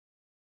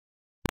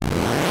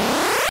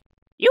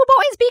You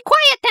boys be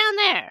quiet down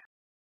there!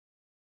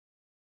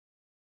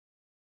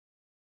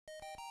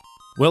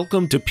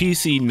 Welcome to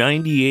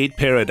PC-98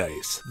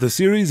 Paradise, the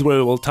series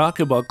where we'll talk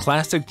about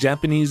classic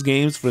Japanese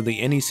games for the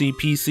NEC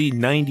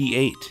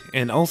PC-98,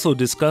 and also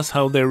discuss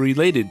how they're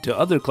related to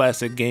other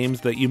classic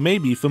games that you may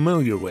be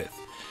familiar with.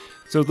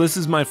 So this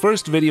is my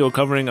first video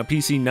covering a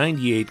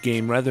PC-98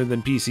 game rather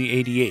than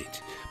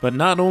PC-88. But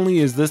not only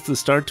is this the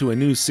start to a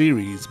new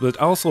series, but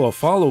also a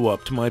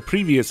follow-up to my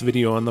previous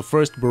video on the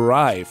first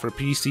Burai for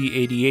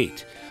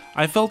PC-88.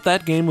 I felt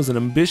that game was an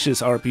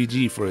ambitious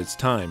RPG for its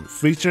time,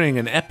 featuring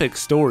an epic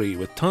story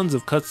with tons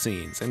of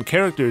cutscenes and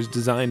characters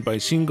designed by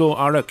Shingo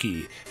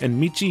Araki and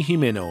Michi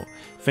Himeno,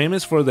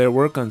 famous for their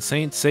work on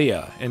Saint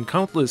Seiya and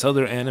countless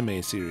other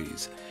anime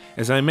series.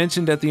 As I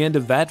mentioned at the end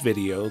of that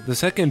video, the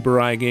second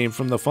Burai game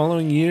from the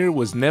following year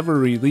was never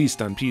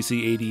released on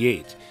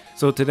PC-88.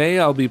 So today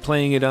I'll be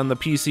playing it on the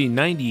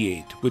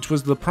PC-98, which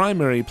was the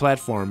primary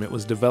platform it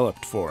was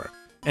developed for.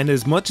 And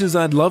as much as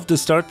I'd love to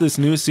start this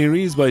new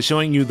series by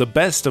showing you the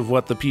best of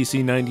what the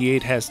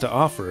PC-98 has to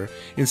offer,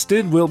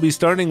 instead we'll be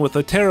starting with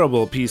a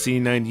terrible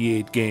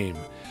PC-98 game.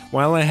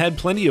 While I had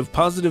plenty of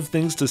positive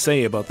things to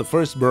say about the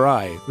first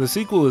Burai, the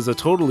sequel is a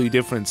totally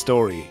different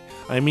story.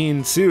 I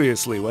mean,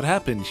 seriously, what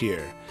happened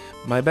here?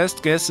 My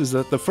best guess is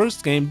that the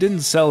first game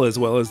didn't sell as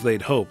well as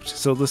they'd hoped,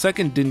 so the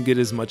second didn't get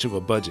as much of a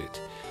budget.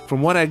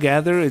 From what I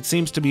gather, it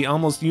seems to be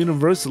almost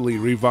universally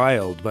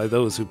reviled by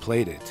those who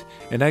played it,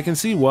 and I can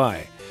see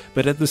why,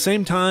 but at the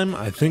same time,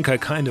 I think I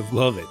kind of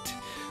love it.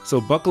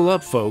 So buckle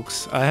up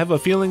folks, I have a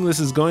feeling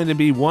this is going to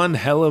be one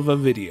hell of a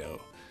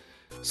video.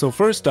 So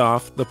first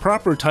off, the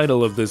proper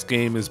title of this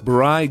game is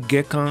Burai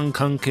Gekan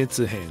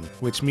Kanketsuhen,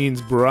 which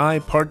means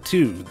Burai Part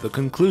 2, the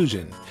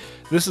conclusion.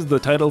 This is the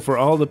title for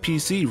all the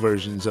PC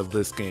versions of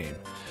this game.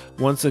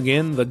 Once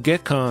again, the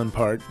Gekan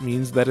part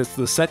means that it's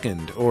the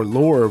second, or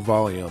lower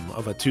volume,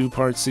 of a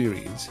two-part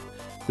series.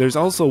 There's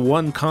also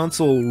one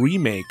console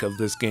remake of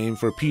this game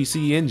for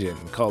PC Engine,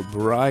 called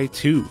Burai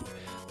II.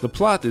 The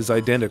plot is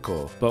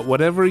identical, but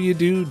whatever you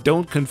do,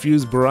 don't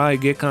confuse Burai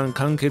Gekan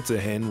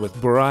Kanketsuhen with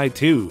Burai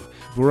II.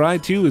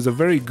 Burai II is a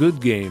very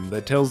good game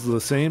that tells the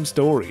same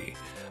story.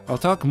 I'll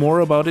talk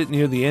more about it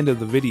near the end of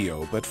the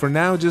video, but for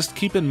now just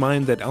keep in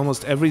mind that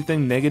almost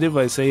everything negative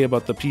I say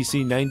about the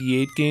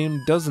PC-98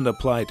 game doesn't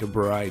apply to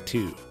Burai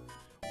II.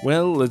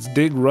 Well, let's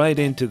dig right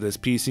into this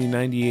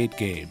PC-98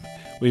 game.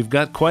 We've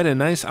got quite a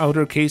nice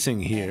outer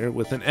casing here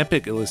with an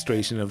epic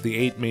illustration of the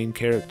 8 main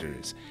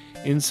characters.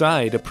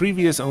 Inside, a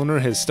previous owner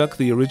has stuck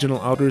the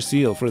original outer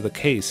seal for the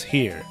case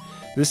here.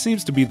 This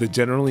seems to be the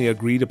generally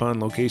agreed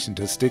upon location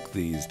to stick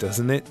these,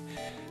 doesn't it?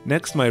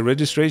 Next, my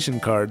registration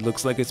card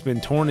looks like it's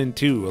been torn in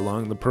two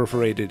along the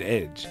perforated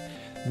edge.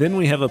 Then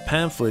we have a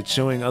pamphlet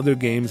showing other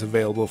games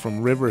available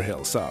from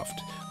Riverhill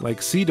Soft,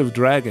 like Seed of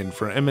Dragon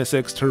for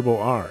MSX Turbo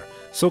R,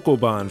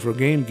 Sokoban for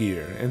Game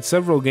Gear, and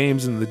several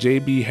games in the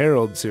JB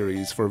Herald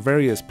series for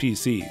various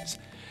PCs.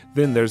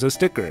 Then there's a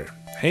sticker.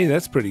 Hey,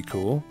 that's pretty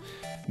cool.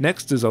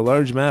 Next is a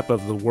large map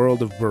of the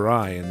world of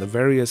Burai and the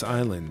various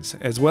islands,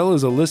 as well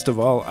as a list of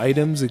all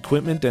items,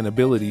 equipment, and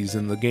abilities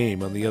in the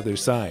game on the other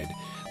side.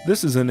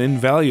 This is an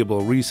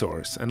invaluable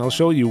resource, and I'll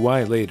show you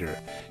why later.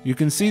 You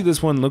can see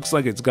this one looks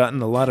like it's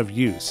gotten a lot of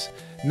use.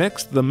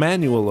 Next, the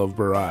Manual of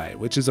Burai,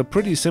 which is a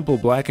pretty simple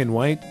black and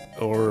white,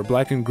 or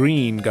black and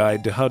green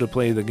guide to how to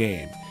play the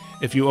game.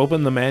 If you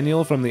open the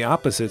manual from the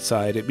opposite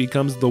side, it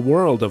becomes the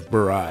World of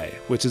Burai,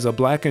 which is a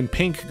black and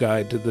pink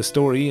guide to the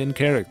story and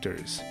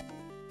characters.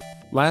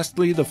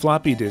 Lastly, the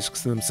floppy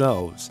disks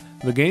themselves.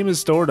 The game is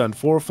stored on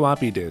 4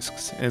 floppy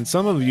disks, and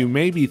some of you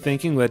may be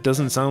thinking that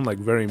doesn't sound like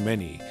very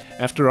many.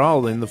 After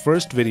all, in the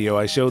first video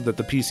I showed that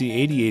the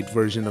PC-88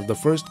 version of the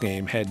first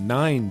game had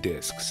 9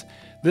 disks.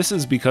 This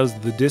is because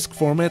the disk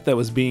format that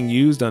was being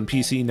used on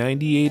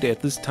PC-98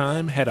 at this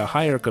time had a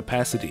higher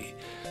capacity.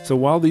 So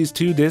while these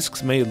 2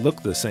 disks may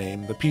look the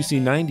same, the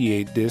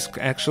PC-98 disk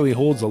actually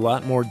holds a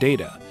lot more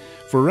data.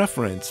 For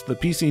reference, the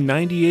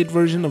PC-98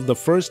 version of the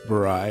first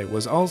Burai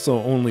was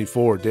also only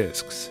 4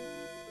 disks.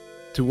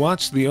 To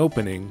watch the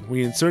opening,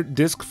 we insert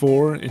Disk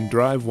 4 in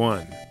Drive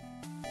 1.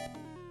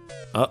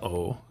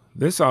 Uh-oh,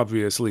 this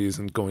obviously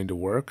isn't going to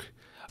work.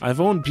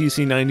 I've owned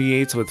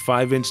PC-98s with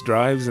 5-inch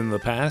drives in the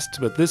past,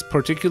 but this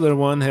particular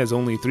one has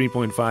only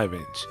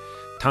 3.5-inch.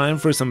 Time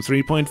for some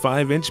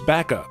 3.5-inch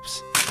backups.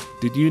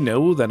 Did you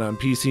know that on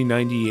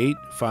PC-98,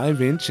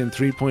 5-inch and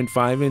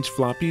 3.5-inch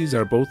floppies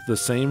are both the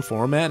same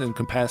format and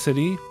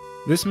capacity?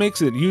 This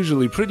makes it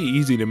usually pretty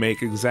easy to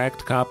make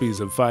exact copies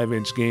of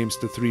 5-inch games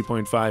to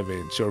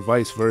 3.5-inch or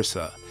vice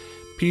versa.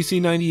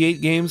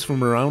 PC-98 games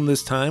from around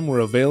this time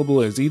were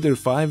available as either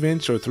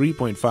 5-inch or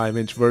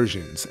 3.5-inch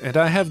versions, and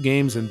I have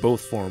games in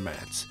both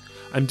formats.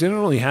 I'm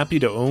generally happy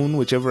to own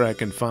whichever I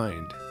can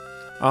find.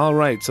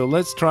 Alright, so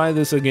let's try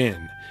this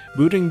again.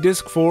 Booting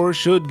Disk 4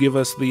 should give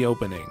us the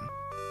opening.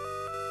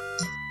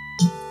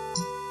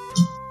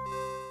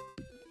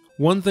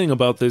 One thing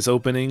about this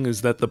opening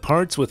is that the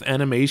parts with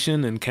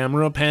animation and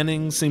camera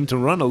panning seem to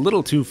run a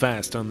little too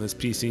fast on this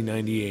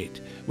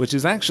PC-98, which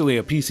is actually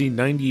a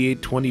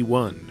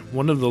PC-98-21,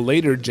 one of the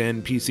later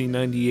gen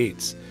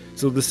PC-98s.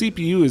 so the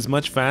CPU is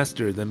much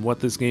faster than what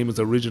this game was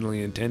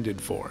originally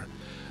intended for.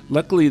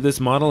 Luckily, this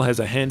model has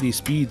a handy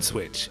speed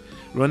switch.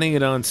 Running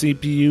it on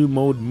CPU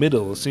mode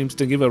middle seems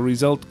to give a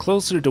result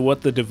closer to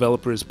what the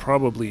developers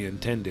probably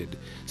intended,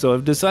 so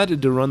I've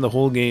decided to run the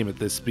whole game at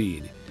this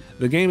speed.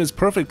 The game is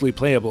perfectly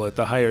playable at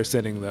the higher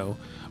setting though,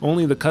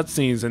 only the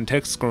cutscenes and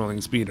text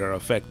scrolling speed are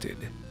affected.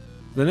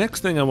 The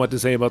next thing I want to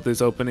say about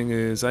this opening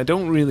is I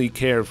don't really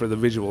care for the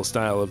visual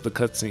style of the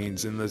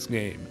cutscenes in this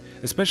game,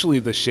 especially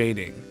the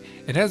shading.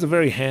 It has a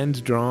very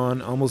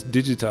hand-drawn, almost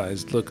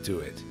digitized look to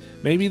it.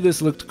 Maybe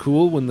this looked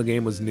cool when the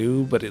game was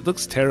new, but it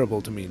looks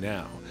terrible to me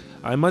now.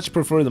 I much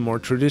prefer the more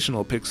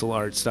traditional pixel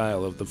art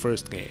style of the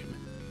first game.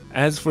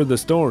 As for the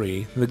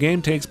story, the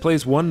game takes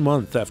place 1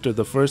 month after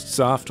the first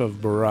soft of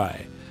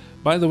Burai.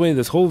 By the way,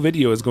 this whole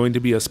video is going to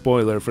be a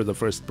spoiler for the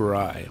first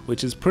Burai,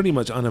 which is pretty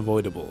much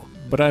unavoidable,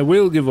 but I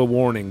will give a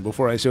warning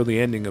before I show the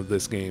ending of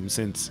this game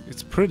since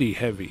it's pretty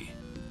heavy.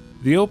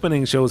 The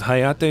opening shows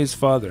Hayate's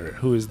father,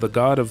 who is the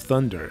god of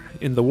thunder,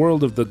 in the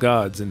world of the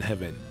gods in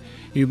heaven.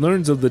 He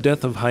learns of the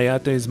death of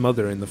Hayate's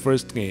mother in the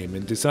first game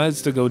and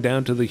decides to go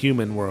down to the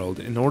human world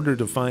in order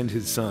to find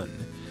his son.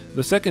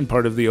 The second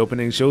part of the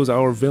opening shows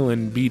our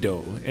villain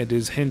Bido and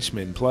his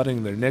henchmen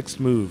plotting their next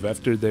move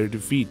after their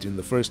defeat in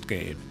the first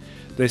game.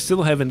 They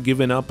still haven't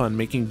given up on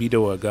making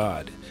Bido a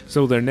god,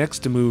 so their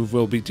next move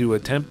will be to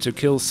attempt to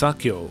kill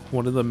Sakyo,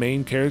 one of the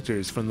main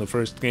characters from the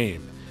first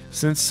game.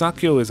 Since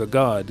Sakyo is a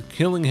god,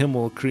 killing him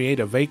will create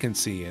a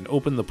vacancy and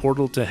open the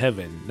portal to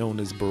heaven, known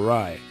as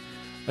Burai.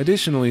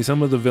 Additionally,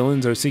 some of the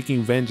villains are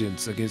seeking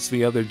vengeance against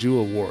the other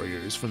jewel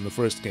warriors from the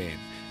first game,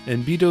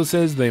 and Bido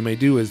says they may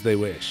do as they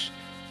wish.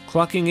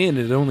 Clocking in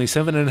at only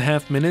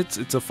 7.5 minutes,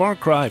 it's a far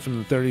cry from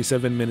the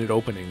 37-minute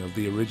opening of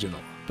the original,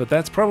 but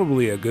that's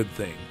probably a good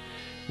thing.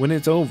 When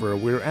it's over,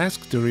 we're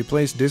asked to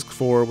replace Disc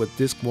 4 with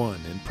Disc 1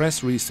 and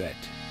press reset.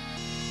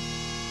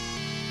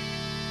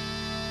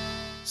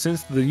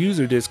 Since the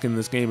user disc in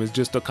this game is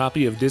just a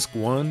copy of Disc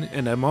 1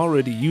 and I'm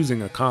already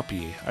using a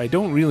copy, I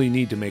don't really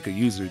need to make a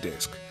user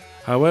disc.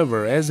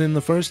 However, as in the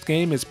first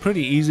game, it's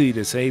pretty easy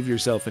to save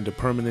yourself into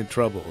permanent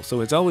trouble, so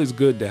it's always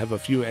good to have a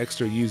few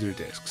extra user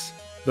discs.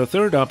 The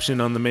third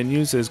option on the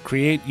menu says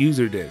Create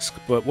User Disk,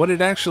 but what it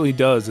actually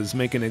does is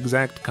make an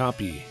exact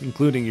copy,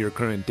 including your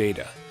current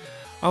data.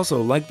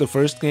 Also, like the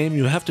first game,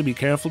 you have to be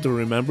careful to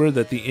remember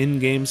that the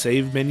in-game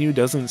save menu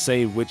doesn't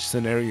save which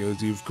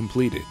scenarios you've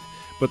completed,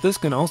 but this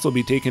can also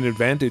be taken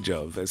advantage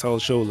of, as I'll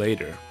show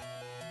later.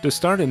 To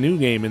start a new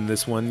game in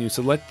this one, you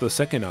select the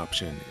second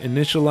option,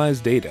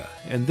 Initialize Data,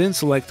 and then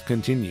select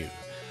Continue.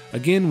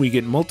 Again, we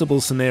get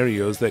multiple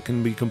scenarios that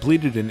can be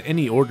completed in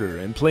any order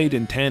and played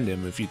in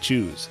tandem if you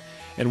choose.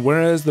 And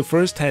whereas the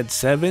first had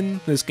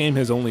 7, this game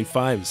has only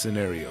 5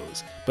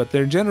 scenarios, but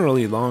they're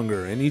generally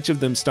longer and each of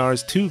them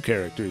stars 2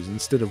 characters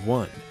instead of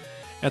 1.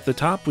 At the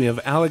top we have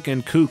Alec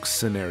and Kook's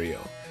scenario.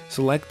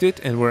 Select it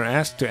and we're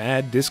asked to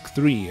add Disk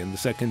 3 in the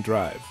second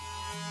drive.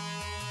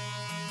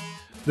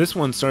 This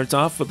one starts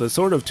off with a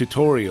sort of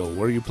tutorial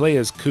where you play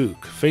as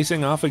Kook,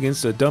 facing off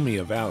against a dummy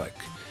of Alec.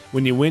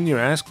 When you win, you're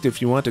asked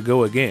if you want to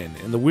go again,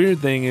 and the weird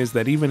thing is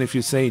that even if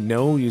you say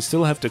no, you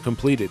still have to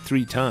complete it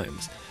 3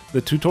 times.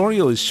 The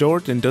tutorial is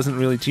short and doesn't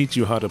really teach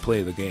you how to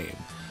play the game.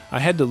 I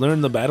had to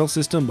learn the battle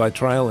system by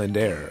trial and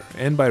error,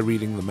 and by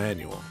reading the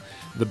manual.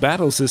 The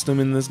battle system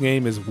in this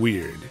game is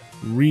weird.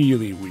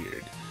 Really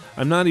weird.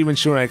 I'm not even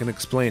sure I can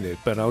explain it,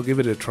 but I'll give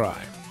it a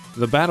try.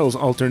 The battles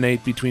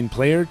alternate between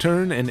player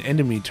turn and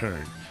enemy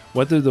turn.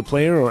 Whether the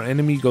player or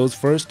enemy goes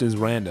first is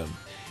random.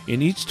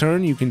 In each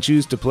turn you can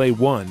choose to play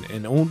one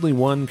and only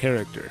one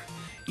character.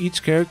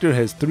 Each character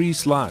has 3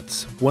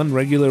 slots, 1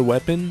 regular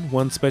weapon,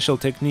 1 special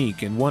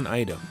technique, and 1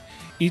 item.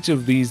 Each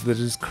of these that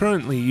is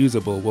currently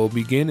usable will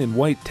begin in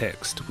white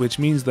text, which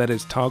means that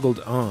it's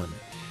toggled on.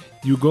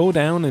 You go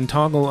down and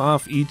toggle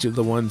off each of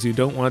the ones you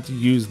don't want to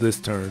use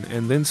this turn,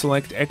 and then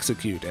select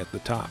Execute at the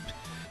top.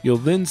 You'll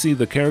then see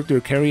the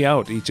character carry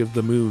out each of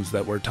the moves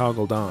that were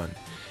toggled on.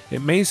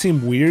 It may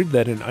seem weird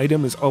that an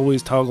item is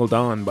always toggled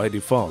on by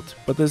default,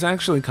 but this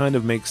actually kind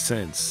of makes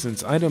sense,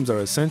 since items are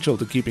essential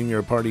to keeping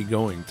your party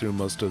going through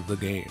most of the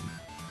game.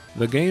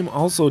 The game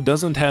also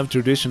doesn't have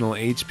traditional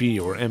HP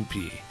or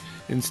MP.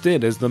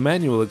 Instead, as the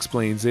manual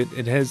explains it,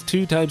 it has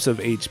 2 types of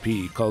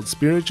HP called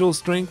Spiritual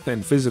Strength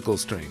and Physical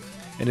Strength,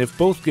 and if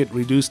both get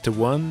reduced to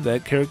 1,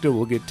 that character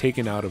will get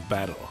taken out of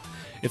battle.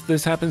 If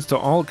this happens to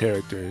all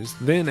characters,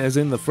 then as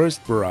in the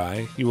first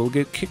Burai, you will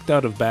get kicked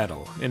out of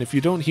battle, and if you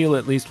don't heal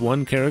at least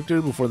 1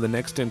 character before the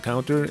next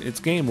encounter,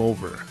 it's game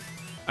over.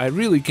 I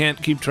really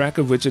can't keep track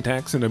of which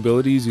attacks and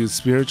abilities use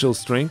spiritual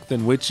strength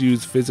and which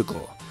use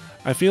physical.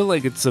 I feel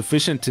like it's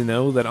sufficient to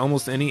know that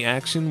almost any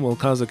action will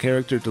cause a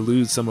character to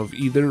lose some of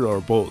either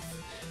or both.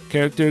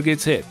 Character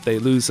gets hit, they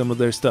lose some of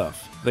their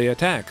stuff. They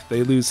attack,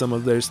 they lose some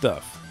of their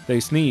stuff. They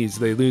sneeze,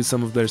 they lose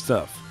some of their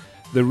stuff.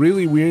 The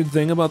really weird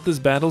thing about this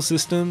battle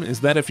system is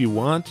that if you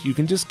want, you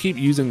can just keep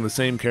using the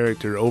same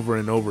character over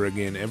and over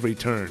again every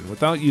turn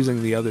without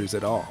using the others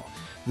at all.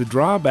 The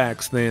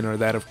drawbacks then are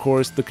that of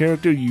course the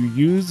character you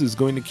use is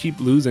going to keep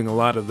losing a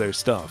lot of their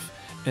stuff,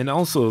 And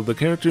also, the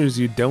characters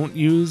you don't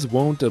use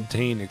won't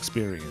obtain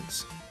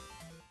experience.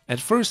 At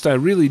first I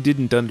really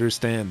didn't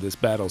understand this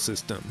battle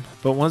system,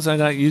 but once I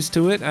got used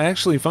to it, I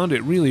actually found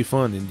it really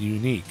fun and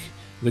unique.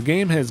 The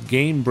game has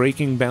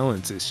game-breaking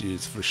balance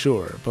issues for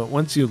sure, but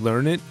once you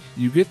learn it,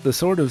 you get the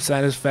sort of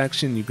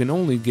satisfaction you can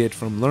only get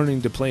from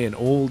learning to play an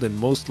old and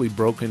mostly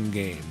broken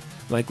game,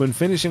 like when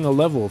finishing a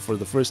level for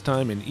the first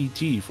time in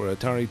E.T. for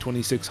Atari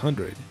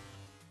 2600.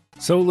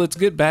 So let's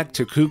get back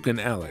to Kook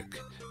and Alec.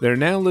 They're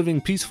now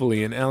living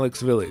peacefully in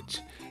Alec's village.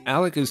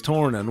 Alec is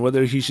torn on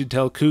whether he should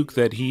tell Kook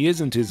that he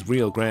isn't his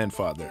real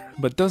grandfather,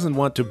 but doesn't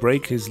want to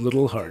break his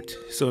little heart,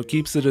 so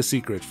keeps it a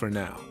secret for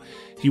now.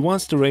 He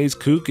wants to raise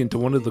Kook into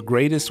one of the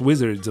greatest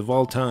wizards of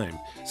all time,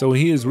 so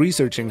he is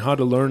researching how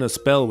to learn a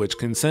spell which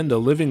can send a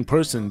living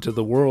person to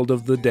the world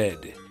of the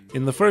dead.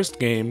 In the first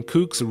game,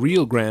 Kook's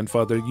real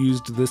grandfather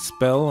used this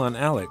spell on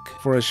Alec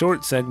for a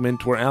short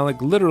segment where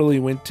Alec literally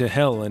went to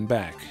hell and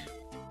back.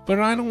 But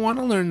I don't want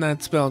to learn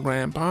that spell,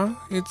 Grandpa.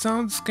 It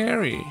sounds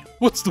scary.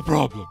 What's the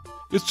problem?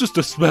 It's just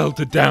a spell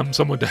to damn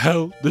someone to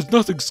hell. There's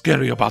nothing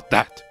scary about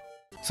that.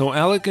 So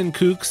Alec and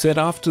Kook set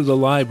off to the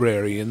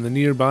library in the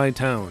nearby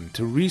town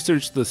to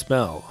research the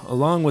spell,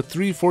 along with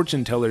 3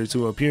 fortune tellers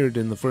who appeared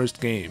in the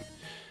first game.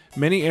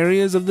 Many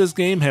areas of this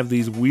game have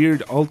these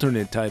weird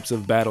alternate types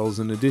of battles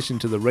in addition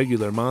to the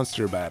regular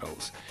monster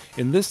battles.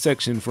 In this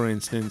section, for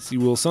instance, you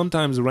will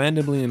sometimes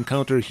randomly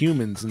encounter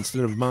humans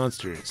instead of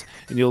monsters,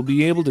 and you'll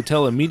be able to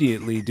tell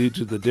immediately due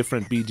to the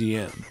different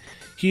BGM.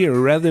 Here,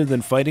 rather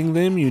than fighting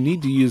them, you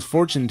need to use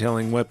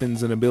fortune-telling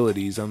weapons and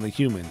abilities on the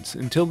humans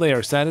until they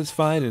are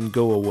satisfied and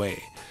go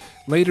away.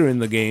 Later in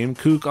the game,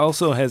 Kook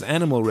also has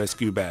animal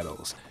rescue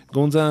battles.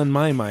 Gonza and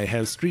Maimai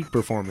have street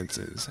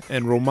performances,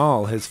 and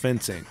Romal has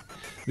fencing.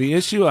 The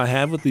issue I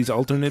have with these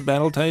alternate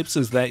battle types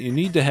is that you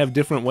need to have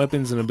different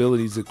weapons and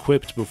abilities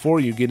equipped before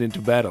you get into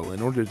battle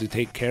in order to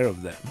take care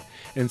of them.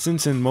 And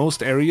since in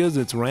most areas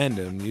it's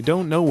random, you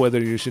don't know whether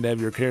you should have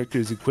your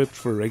characters equipped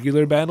for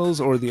regular battles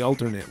or the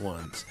alternate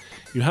ones.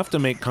 You have to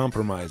make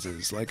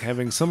compromises, like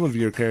having some of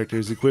your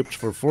characters equipped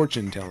for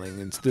fortune telling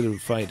instead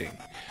of fighting.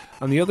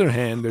 On the other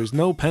hand, there's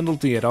no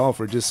penalty at all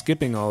for just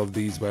skipping all of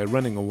these by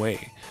running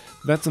away.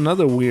 That's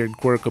another weird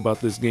quirk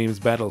about this game's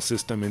battle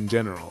system in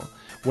general.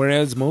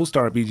 Whereas most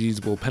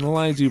RPGs will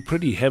penalize you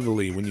pretty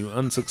heavily when you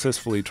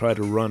unsuccessfully try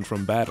to run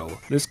from battle,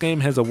 this game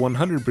has a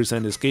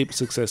 100% escape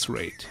success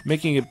rate,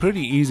 making it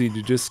pretty easy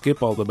to just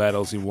skip all the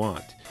battles you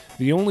want.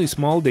 The only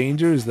small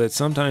danger is that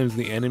sometimes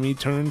the enemy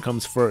turn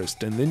comes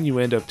first and then you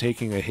end up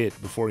taking a hit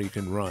before you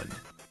can run.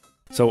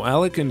 So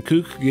Alec and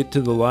Kook get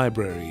to the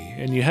library,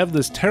 and you have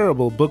this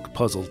terrible book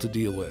puzzle to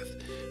deal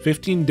with.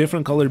 15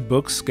 different colored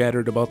books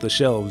scattered about the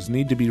shelves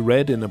need to be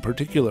read in a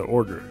particular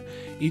order.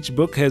 Each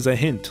book has a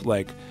hint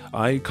like,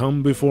 I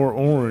come before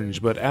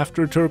orange but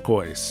after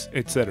turquoise,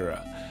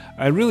 etc.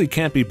 I really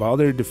can't be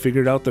bothered to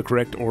figure out the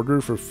correct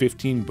order for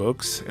 15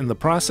 books, and the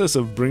process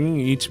of bringing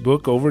each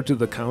book over to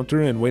the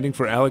counter and waiting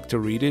for Alec to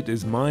read it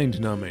is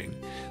mind-numbing.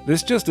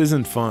 This just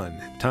isn't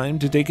fun. Time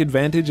to take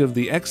advantage of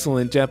the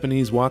excellent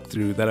Japanese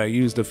walkthrough that I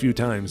used a few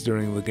times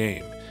during the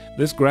game.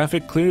 This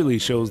graphic clearly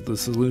shows the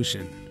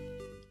solution.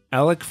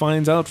 Alec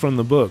finds out from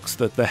the books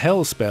that the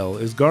Hell spell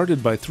is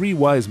guarded by 3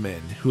 wise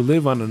men who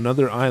live on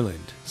another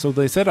island, so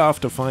they set off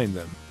to find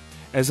them.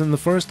 As in the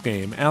first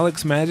game,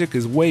 Alec's magic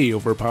is way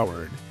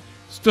overpowered.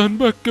 Stand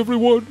back,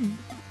 everyone.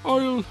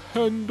 I'll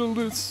handle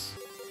this.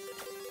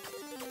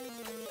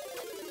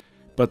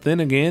 But then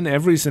again,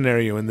 every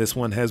scenario in this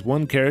one has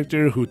one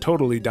character who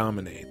totally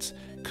dominates.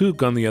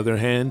 Kook, on the other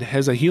hand,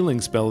 has a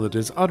healing spell that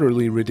is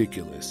utterly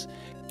ridiculous.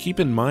 Keep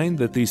in mind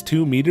that these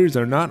 2 meters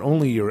are not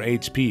only your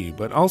HP,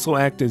 but also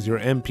act as your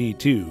MP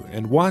too,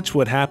 and watch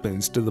what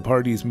happens to the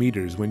party's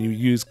meters when you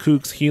use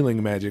Kook's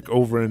healing magic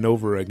over and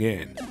over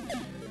again.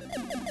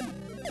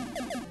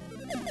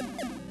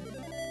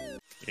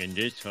 In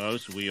this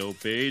house, we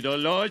obey the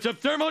laws of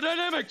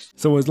thermodynamics!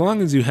 So as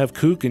long as you have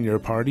Kook in your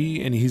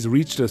party and he's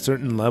reached a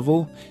certain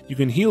level, you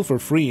can heal for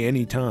free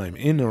anytime,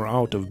 in or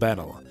out of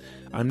battle.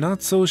 I'm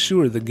not so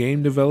sure the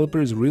game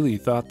developers really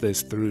thought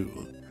this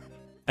through.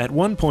 At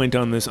one point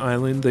on this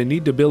island, they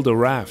need to build a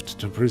raft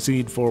to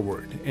proceed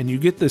forward, and you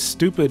get this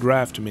stupid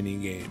raft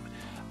minigame.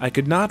 I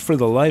could not for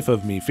the life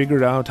of me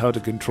figure out how to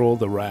control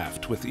the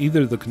raft with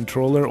either the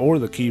controller or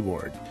the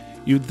keyboard.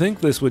 You'd think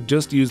this would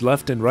just use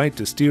left and right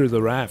to steer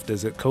the raft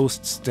as it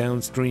coasts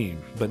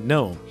downstream, but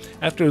no.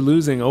 After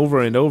losing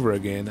over and over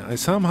again, I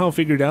somehow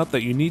figured out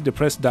that you need to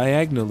press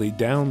diagonally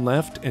down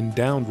left and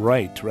down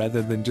right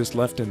rather than just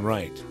left and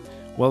right.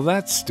 Well,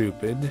 that's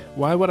stupid.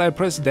 Why would I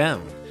press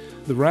down?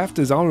 The raft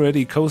is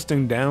already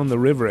coasting down the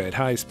river at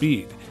high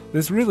speed.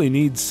 This really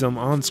needs some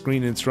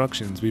on-screen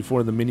instructions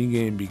before the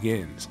minigame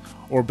begins.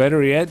 Or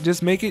better yet,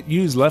 just make it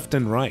use left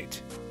and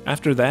right.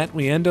 After that,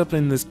 we end up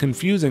in this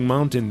confusing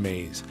mountain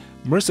maze.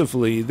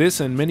 Mercifully, this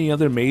and many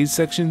other maze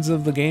sections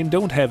of the game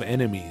don't have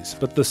enemies,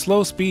 but the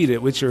slow speed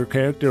at which your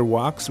character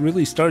walks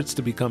really starts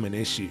to become an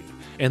issue,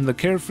 and the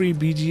carefree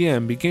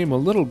BGM became a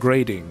little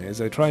grating as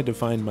I tried to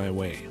find my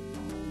way.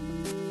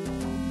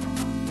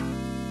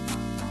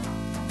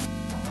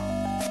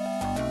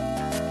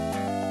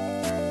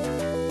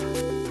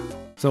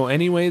 So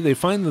anyway, they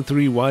find the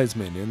three wise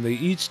men, and they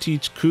each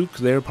teach Kook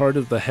their part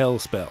of the hell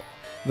spell.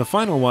 The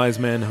final wise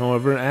man,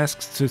 however,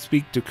 asks to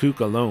speak to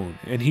Kook alone,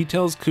 and he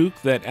tells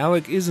Kook that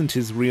Alec isn't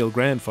his real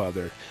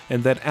grandfather,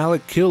 and that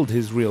Alec killed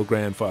his real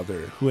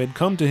grandfather, who had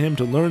come to him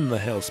to learn the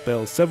hell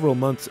spell several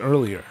months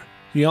earlier.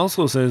 He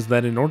also says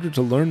that in order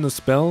to learn the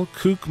spell,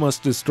 Kook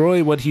must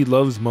destroy what he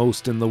loves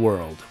most in the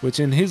world, which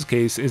in his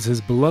case is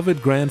his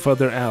beloved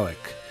grandfather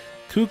Alec.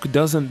 Kook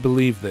doesn't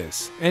believe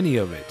this, any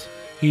of it.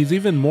 He's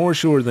even more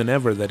sure than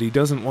ever that he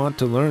doesn't want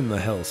to learn the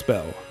hell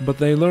spell, but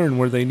they learn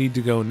where they need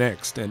to go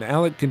next, and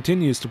Alec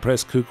continues to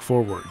press Kook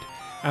forward.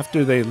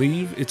 After they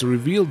leave, it's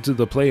revealed to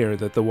the player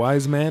that the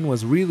wise man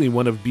was really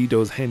one of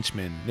Bido's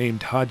henchmen,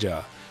 named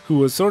Haja, who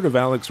was sort of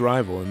Alec's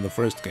rival in the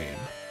first game.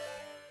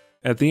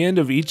 At the end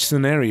of each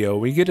scenario,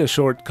 we get a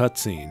short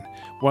cutscene.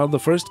 While the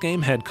first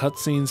game had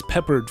cutscenes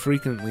peppered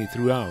frequently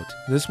throughout,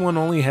 this one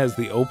only has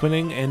the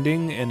opening,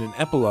 ending, and an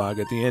epilogue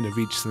at the end of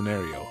each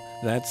scenario.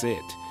 That's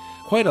it.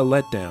 Quite a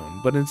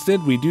letdown, but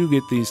instead we do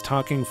get these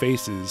talking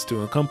faces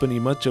to accompany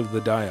much of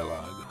the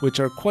dialogue, which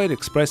are quite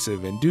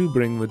expressive and do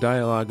bring the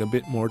dialogue a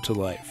bit more to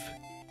life.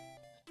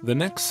 The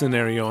next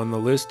scenario on the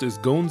list is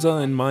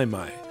Gonza and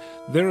Maimai.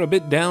 They're a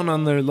bit down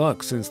on their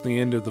luck since the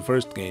end of the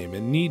first game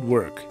and need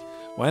work.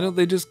 Why don't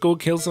they just go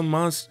kill some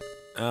monsters?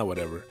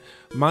 Whatever.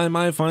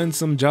 Maimai finds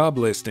some job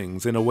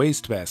listings in a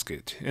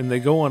wastebasket, and they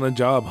go on a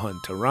job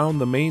hunt around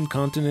the main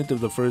continent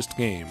of the first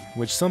game,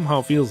 which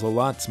somehow feels a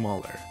lot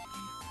smaller.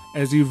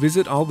 As you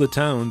visit all the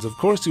towns, of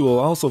course you will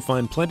also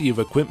find plenty of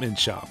equipment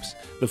shops.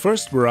 The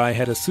first Burai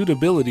had a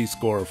suitability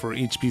score for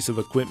each piece of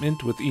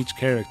equipment with each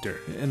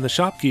character, and the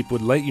shopkeep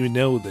would let you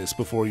know this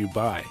before you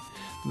buy.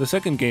 The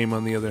second game,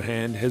 on the other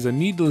hand, has a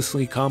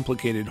needlessly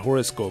complicated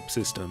horoscope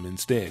system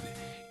instead.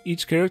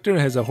 Each character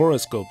has a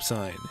horoscope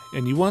sign,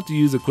 and you want to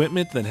use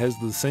equipment that has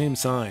the same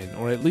sign,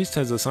 or at least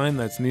has a sign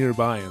that's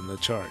nearby on the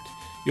chart.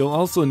 You'll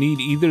also need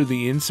either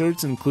the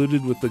inserts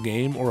included with the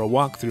game or a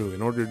walkthrough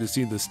in order to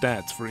see the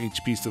stats for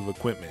each piece of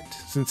equipment,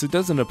 since it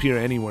doesn't appear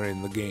anywhere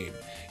in the game.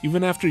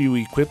 Even after you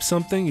equip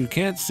something, you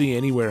can't see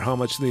anywhere how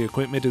much the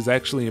equipment is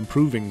actually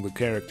improving the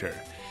character.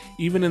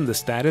 Even in the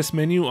status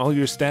menu, all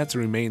your stats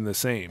remain the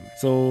same.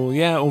 So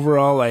yeah,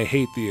 overall I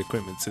hate the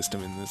equipment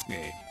system in this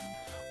game.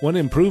 One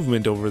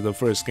improvement over the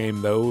first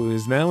game though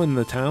is now in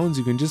the towns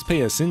you can just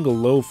pay a single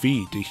low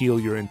fee to heal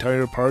your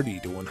entire party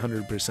to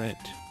 100%.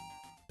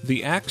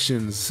 The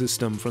actions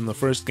system from the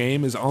first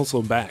game is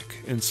also back,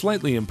 and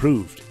slightly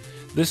improved.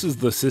 This is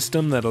the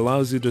system that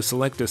allows you to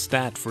select a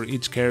stat for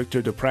each character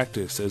to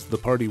practice as the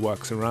party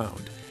walks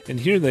around,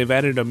 and here they've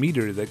added a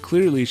meter that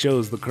clearly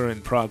shows the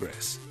current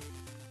progress.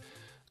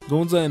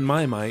 Gonza and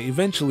Maimai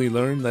eventually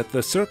learn that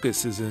the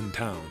circus is in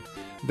town.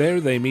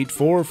 There they meet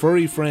 4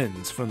 furry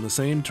friends from the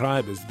same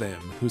tribe as them,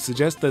 who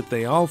suggest that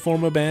they all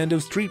form a band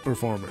of street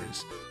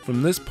performers.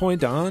 From this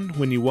point on,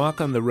 when you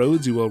walk on the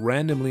roads you will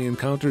randomly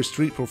encounter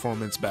street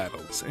performance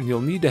battles, and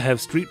you'll need to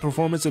have street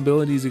performance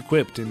abilities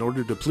equipped in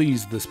order to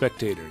please the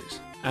spectators.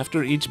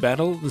 After each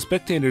battle, the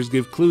spectators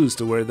give clues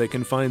to where they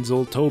can find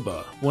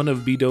Zoltoba, one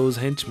of Bido's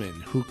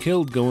henchmen, who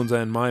killed Gonza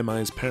and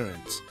Maimai's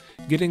parents.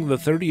 Getting the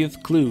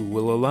 30th clue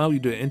will allow you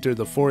to enter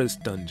the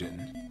forest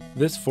dungeon.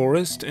 This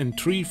forest and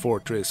tree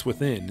fortress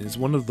within is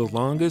one of the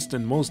longest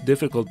and most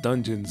difficult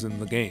dungeons in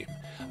the game.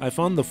 I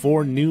found the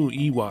 4 new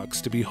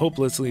Ewoks to be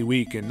hopelessly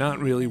weak and not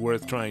really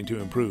worth trying to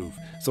improve,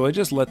 so I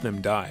just let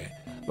them die.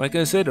 Like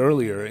I said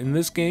earlier, in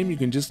this game you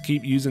can just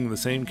keep using the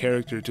same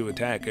character to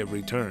attack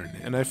every turn,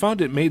 and I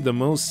found it made the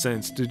most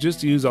sense to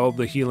just use all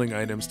the healing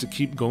items to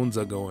keep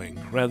Gonza going,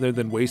 rather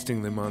than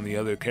wasting them on the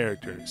other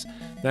characters.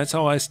 That's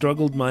how I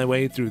struggled my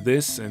way through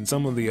this and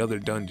some of the other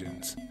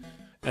dungeons.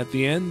 At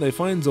the end, they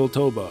find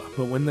Zoltoba,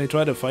 but when they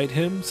try to fight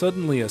him,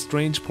 suddenly a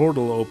strange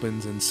portal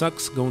opens and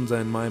sucks Gonza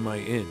and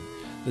Maimai in.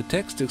 The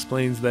text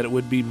explains that it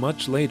would be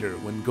much later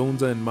when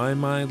Gonza and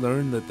Maimai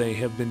learn that they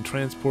have been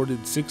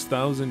transported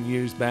 6,000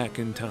 years back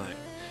in time,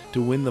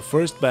 to when the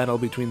first battle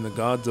between the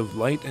gods of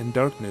light and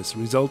darkness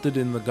resulted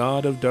in the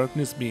god of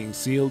darkness being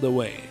sealed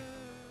away.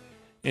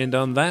 And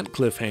on that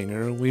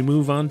cliffhanger, we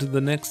move on to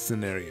the next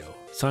scenario,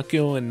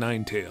 Sakyo and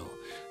Ninetail.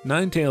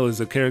 Ninetail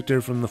is a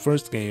character from the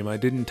first game I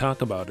didn't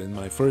talk about in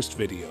my first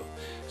video.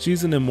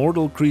 She's an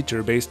immortal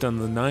creature based on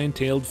the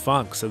nine-tailed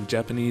fox of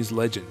Japanese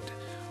legend.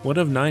 One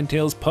of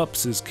Ninetail's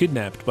pups is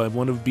kidnapped by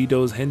one of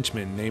Bido's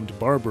henchmen named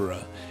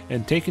Barbara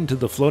and taken to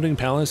the floating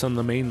palace on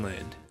the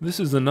mainland. This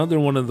is another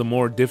one of the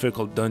more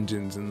difficult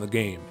dungeons in the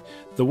game.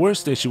 The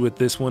worst issue with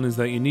this one is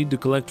that you need to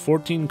collect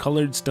 14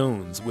 colored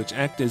stones, which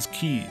act as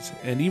keys,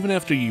 and even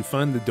after you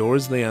find the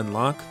doors they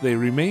unlock, they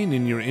remain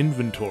in your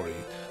inventory,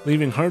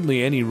 leaving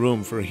hardly any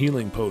room for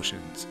healing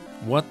potions.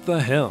 What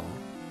the hell?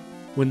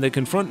 When they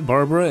confront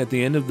Barbara at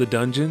the end of the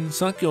dungeon,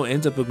 Sakyo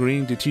ends up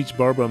agreeing to teach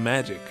Barbara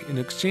magic in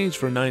exchange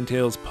for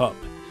Ninetail's pup.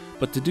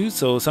 But to do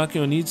so,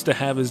 Sakyo needs to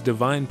have his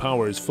divine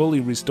powers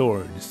fully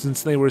restored,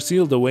 since they were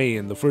sealed away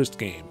in the first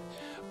game.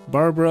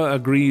 Barbara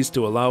agrees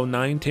to allow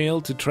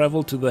Ninetail to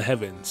travel to the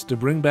heavens to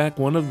bring back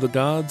one of the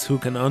gods who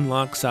can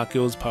unlock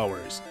Sakyo's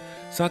powers.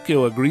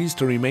 Sakyo agrees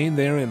to remain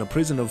there in a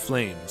prison of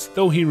flames,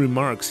 though he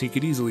remarks he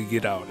could easily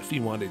get out if he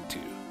wanted to.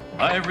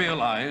 I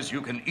realize you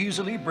can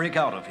easily break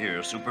out of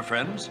here, Super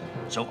Friends,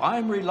 so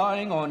I'm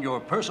relying on your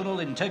personal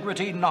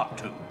integrity not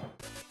to.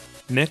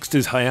 Next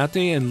is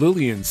Hayate and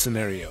Lilian's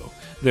scenario.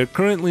 They're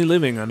currently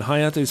living on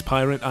Hayate's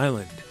pirate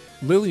island.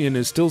 Lilian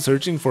is still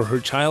searching for her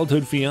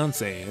childhood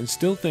fiancé and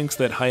still thinks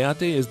that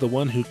Hayate is the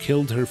one who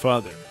killed her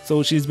father,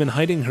 so she's been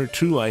hiding her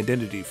true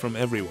identity from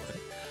everyone.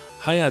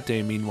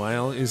 Hayate,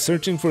 meanwhile, is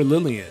searching for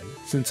Lilian,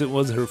 since it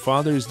was her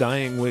father's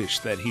dying wish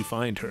that he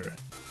find her.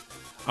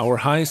 Our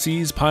high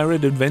seas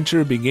pirate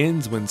adventure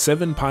begins when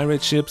 7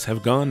 pirate ships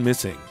have gone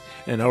missing,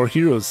 and our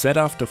heroes set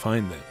off to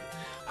find them.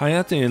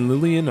 Hayate and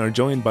Lilian are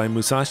joined by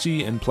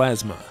Musashi and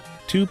Plasma,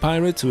 2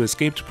 pirates who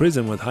escaped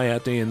prison with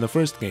Hayate in the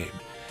first game.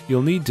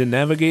 You'll need to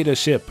navigate a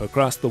ship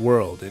across the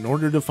world in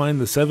order to find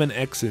the 7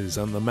 X's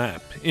on the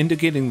map,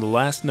 indicating the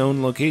last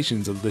known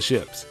locations of the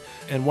ships.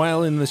 And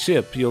while in the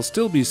ship, you'll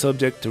still be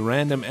subject to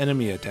random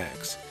enemy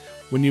attacks.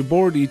 When you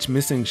board each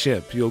missing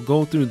ship, you'll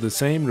go through the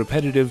same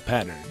repetitive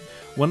pattern.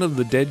 One of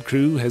the dead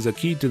crew has a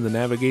key to the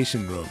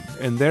navigation room,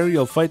 and there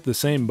you'll fight the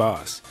same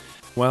boss.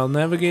 While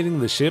navigating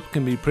the ship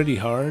can be pretty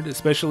hard,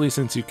 especially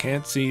since you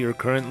can't see your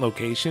current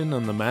location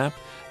on the map,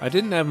 I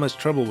didn't have much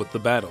trouble with the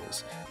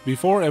battles.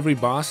 Before every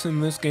boss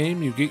in this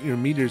game, you get your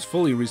meters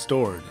fully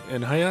restored,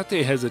 and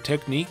Hayate has a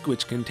technique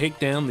which can take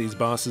down these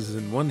bosses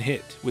in one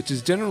hit, which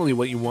is generally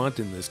what you want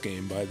in this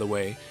game, by the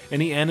way.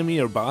 Any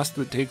enemy or boss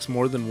that takes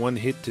more than one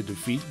hit to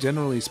defeat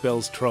generally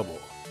spells trouble.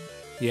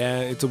 Yeah,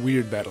 it's a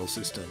weird battle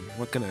system,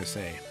 what can I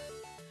say?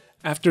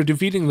 After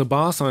defeating the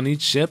boss on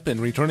each ship and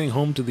returning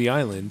home to the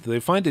island, they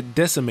find it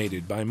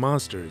decimated by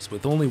monsters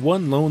with only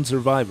one lone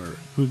survivor,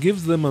 who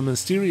gives them a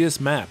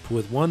mysterious map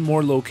with one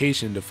more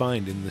location to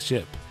find in the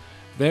ship.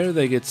 There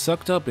they get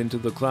sucked up into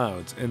the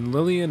clouds, and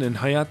Lilian and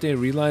Hayate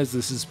realize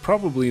this is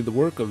probably the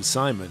work of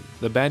Simon,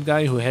 the bad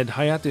guy who had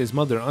Hayate's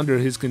mother under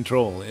his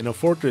control in a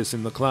fortress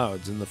in the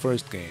clouds in the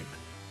first game.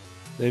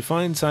 They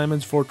find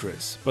Simon's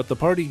fortress, but the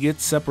party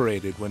gets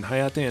separated when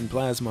Hayate and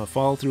Plasma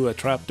fall through a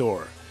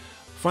trapdoor.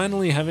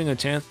 Finally having a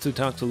chance to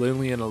talk to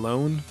Lilian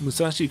alone,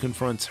 Musashi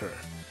confronts her.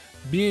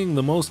 Being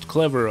the most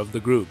clever of the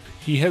group,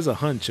 he has a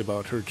hunch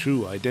about her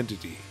true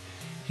identity.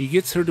 He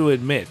gets her to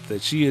admit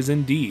that she is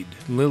indeed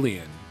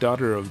Lilian,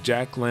 daughter of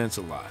Jack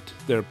Lancelot,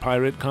 their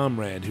pirate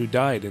comrade who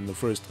died in the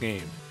first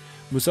game.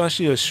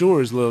 Musashi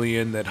assures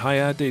Lilian that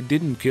Hayate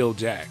didn't kill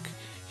Jack.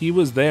 He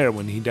was there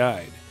when he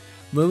died.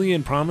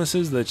 Lilian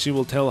promises that she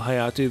will tell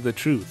Hayate the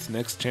truth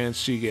next chance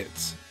she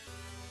gets.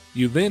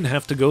 You then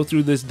have to go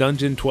through this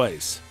dungeon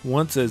twice,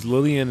 once as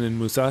Lilian and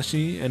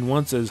Musashi, and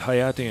once as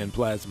Hayate and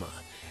Plasma.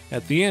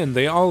 At the end,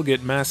 they all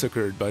get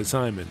massacred by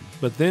Simon,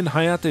 but then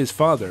Hayate's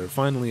father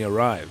finally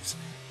arrives.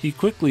 He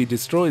quickly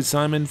destroys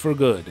Simon for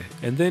good,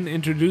 and then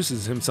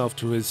introduces himself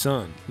to his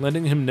son,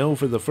 letting him know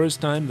for the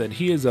first time that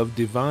he is of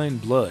divine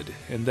blood,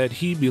 and that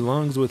he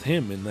belongs with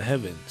him in the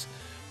heavens.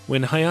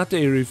 When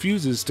Hayate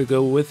refuses to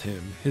go with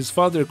him, his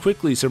father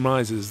quickly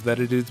surmises that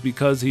it is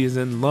because he is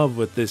in love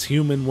with this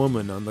human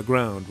woman on the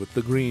ground with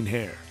the green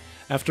hair.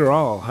 After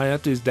all,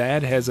 Hayate's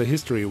dad has a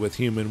history with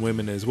human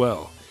women as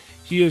well.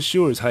 He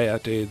assures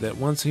Hayate that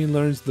once he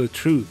learns the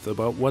truth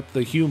about what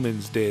the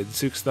humans did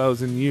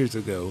 6,000 years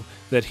ago,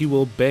 that he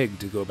will beg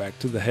to go back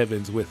to the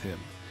heavens with him.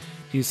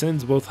 He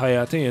sends both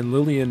Hayate and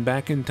Lilian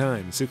back in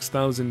time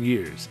 6,000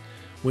 years.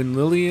 When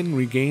Lilian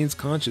regains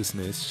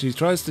consciousness, she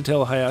tries to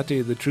tell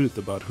Hayate the truth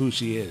about who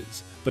she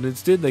is, but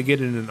instead they get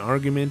in an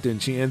argument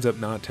and she ends up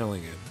not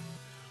telling him.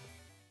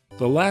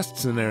 The last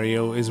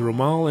scenario is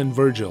Romal and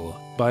Virgil,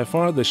 by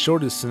far the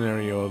shortest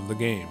scenario of the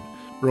game.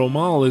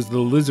 Romal is the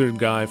lizard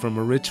guy from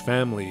a rich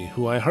family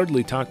who I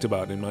hardly talked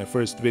about in my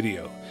first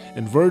video,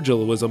 and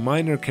Virgil was a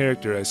minor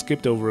character I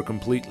skipped over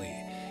completely.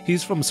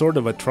 He's from sort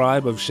of a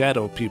tribe of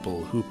shadow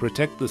people who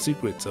protect the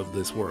secrets of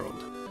this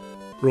world.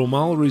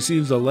 Romal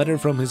receives a letter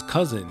from his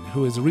cousin,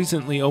 who has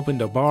recently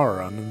opened a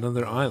bar on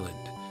another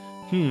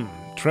island.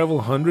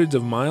 Travel hundreds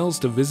of miles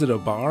to visit a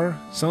bar?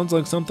 Sounds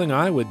like something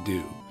I would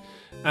do.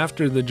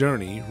 After the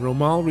journey,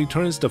 Romal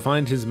returns to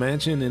find his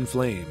mansion in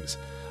flames.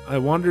 I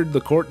wandered the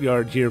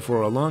courtyard here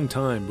for a long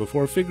time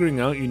before figuring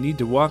out you need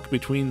to walk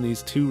between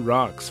these 2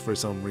 rocks for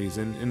some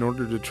reason in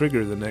order to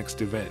trigger the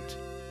next event.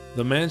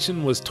 The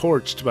mansion was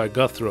torched by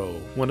Guthro,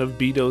 one of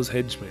Bedo's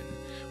henchmen.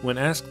 When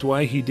asked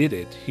why he did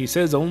it, he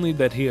says only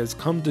that he has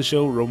come to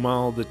show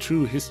Romal the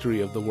true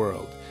history of the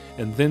world,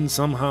 and then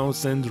somehow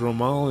sends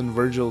Romal and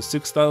Virgil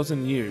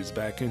 6,000 years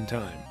back in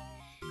time.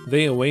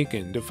 They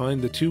awaken to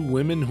find the 2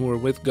 women who were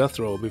with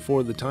Guthro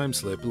before the time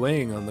slip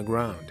laying on the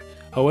ground.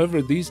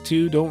 However, these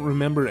 2 don't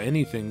remember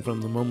anything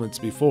from the moments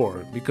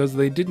before, because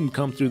they didn't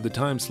come through the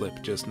time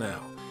slip just now.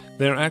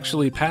 They're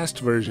actually past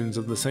versions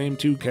of the same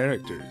 2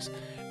 characters,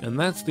 and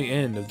that's the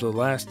end of the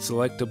last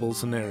selectable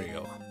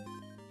scenario.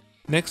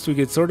 Next we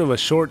get sort of a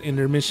short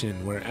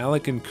intermission where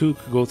Alec and Kook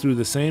go through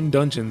the same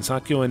dungeon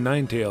Sakyo and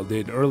Ninetail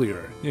did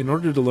earlier in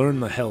order to learn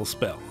the Hell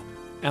spell.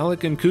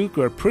 Alec and Kook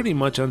are pretty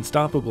much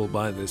unstoppable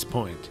by this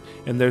point,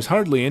 and there's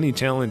hardly any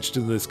challenge to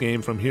this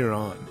game from here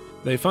on.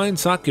 They find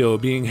Sakyo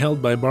being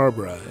held by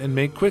Barbara and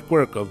make quick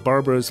work of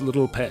Barbara's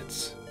little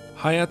pets.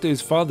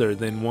 Hayate's father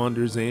then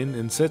wanders in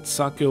and sets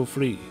Sakyo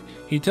free.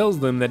 He tells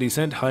them that he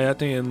sent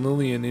Hayate and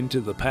Lilian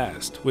into the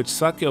past, which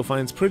Sakyo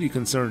finds pretty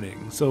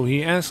concerning, so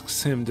he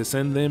asks him to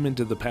send them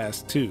into the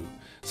past too.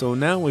 So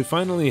now we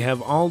finally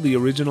have all the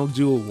original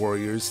Jewel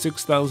Warriors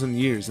 6,000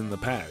 years in the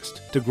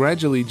past, to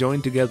gradually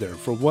join together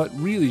for what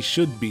really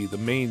should be the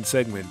main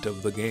segment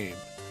of the game.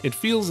 It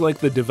feels like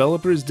the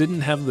developers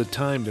didn't have the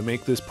time to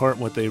make this part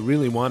what they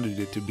really wanted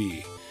it to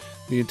be.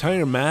 The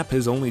entire map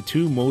has only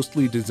 2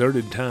 mostly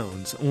deserted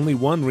towns, only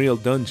 1 real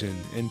dungeon,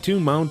 and 2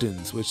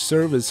 mountains which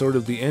serve as sort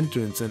of the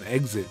entrance and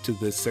exit to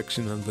this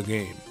section of the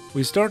game.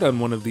 We start on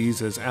one of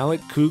these as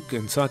Alec, Kook,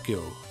 and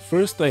Sakyo.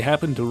 First they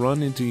happen to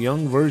run into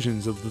young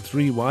versions of the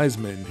 3 wise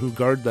men who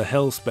guard the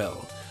Hell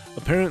spell.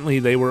 Apparently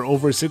they were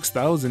over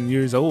 6,000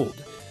 years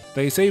old.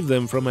 They save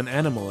them from an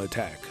animal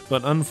attack,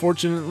 but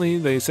unfortunately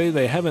they say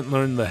they haven't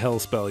learned the Hell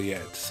spell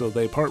yet, so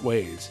they part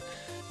ways.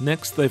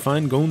 Next they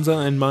find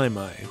Gonza and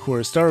Maimai, who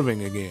are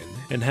starving again,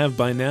 and have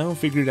by now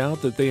figured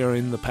out that they are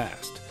in the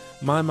past.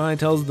 Maimai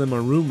tells them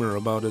a rumor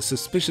about a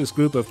suspicious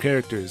group of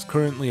characters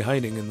currently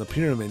hiding in the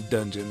Pyramid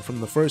Dungeon from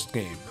the first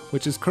game,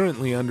 which is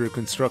currently under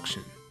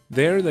construction.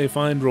 There they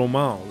find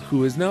Romal,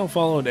 who is now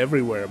followed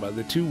everywhere by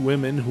the 2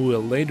 women who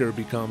will later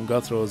become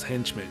Guthrow's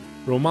henchmen.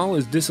 Romal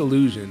is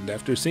disillusioned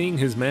after seeing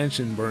his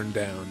mansion burned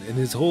down and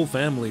his whole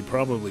family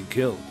probably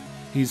killed.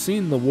 He's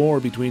seen the war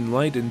between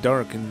light and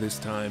dark in this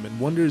time and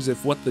wonders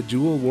if what the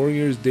Jewel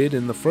Warriors did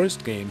in the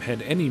first game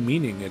had any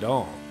meaning at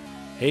all.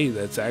 Hey,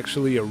 that's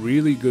actually a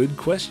really good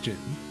question.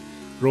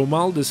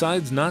 Romal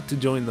decides not to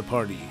join the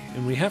party,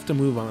 and we have to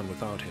move on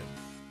without him.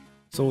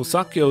 So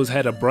Sakyo's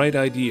had a bright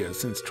idea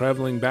since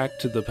traveling back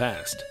to the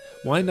past.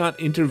 Why not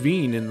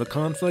intervene in the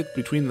conflict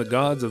between the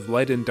gods of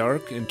light and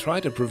dark and try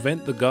to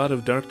prevent the god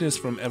of darkness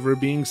from ever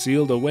being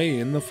sealed away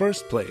in the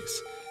first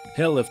place?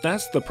 Hell, if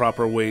that's the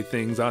proper way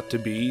things ought to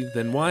be,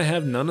 then why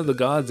have none of the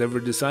gods ever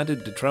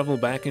decided to travel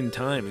back in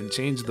time and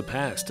change the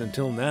past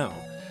until now?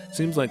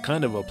 Seems like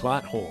kind of a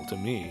plot hole to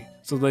me.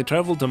 So they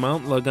travel to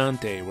Mount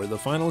Lagante, where the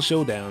final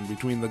showdown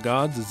between the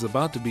gods is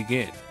about to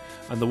begin.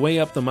 On the way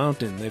up the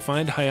mountain, they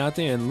find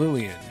Hayate and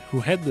Lilian, who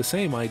had the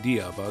same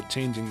idea about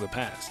changing the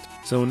past.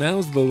 So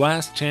now's the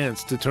last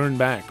chance to turn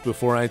back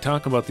before I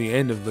talk about the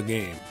end of the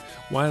game.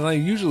 While I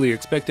usually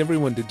expect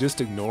everyone to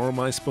just ignore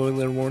my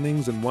spoiler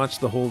warnings and watch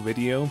the whole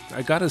video,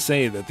 I gotta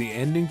say that the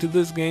ending to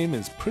this game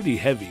is pretty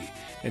heavy,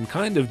 and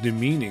kind of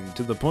demeaning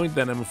to the point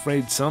that I'm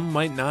afraid some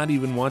might not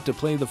even want to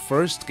play the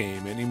first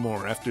game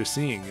anymore after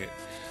seeing it.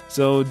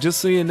 So just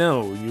so you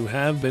know, you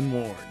have been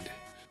warned.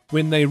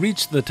 When they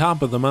reach the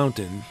top of the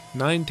mountain,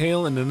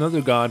 Ninetail and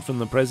another god from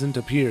the present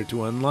appear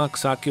to unlock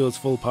Sakyo's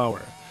full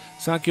power.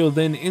 Sakyo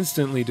then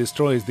instantly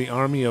destroys the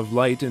army of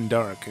light and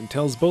dark and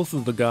tells both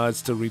of the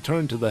gods to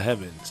return to the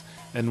heavens,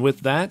 and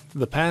with that,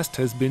 the past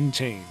has been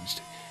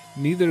changed.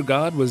 Neither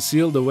god was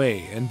sealed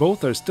away, and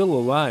both are still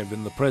alive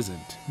in the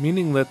present,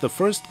 meaning that the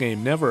first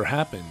game never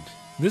happened.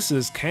 This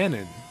is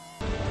canon.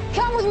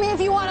 Come with me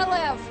if you want to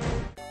live!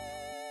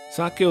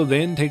 Sakyo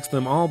then takes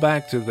them all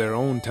back to their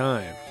own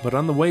time, but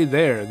on the way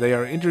there, they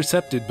are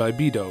intercepted by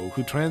Bido,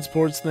 who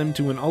transports them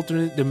to an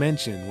alternate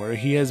dimension where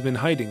he has been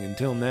hiding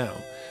until now.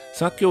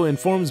 Sakyo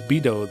informs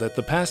Bido that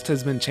the past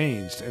has been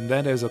changed, and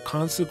that as a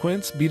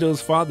consequence, Bido's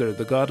father,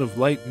 the god of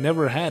light,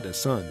 never had a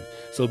son,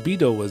 so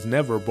Bido was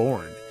never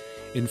born.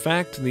 In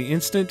fact, the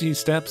instant he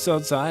steps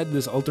outside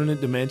this alternate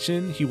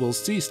dimension, he will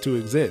cease to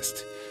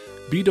exist.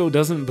 Bido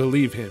doesn't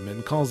believe him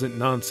and calls it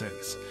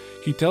nonsense.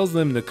 He tells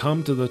them to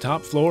come to the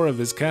top floor of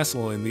his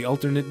castle in the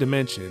alternate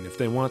dimension if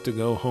they want to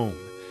go home.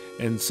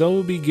 And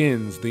so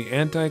begins the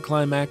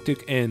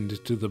anticlimactic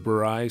end to the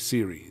Burai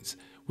series,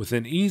 with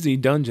an easy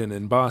dungeon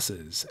and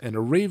bosses, and a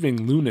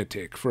raving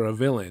lunatic for a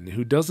villain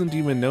who doesn't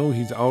even know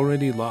he's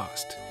already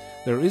lost.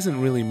 There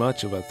isn't really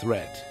much of a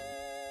threat.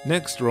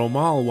 Next,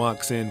 Romal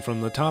walks in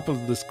from the top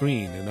of the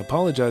screen and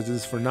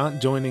apologizes for not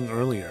joining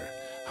earlier.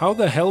 How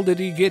the hell did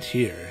he get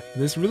here?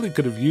 This really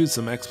could have used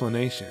some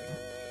explanation.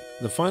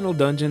 The final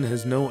dungeon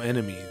has no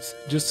enemies,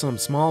 just some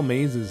small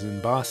mazes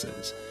and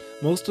bosses.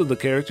 Most of the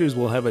characters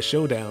will have a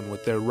showdown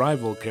with their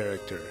rival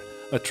character,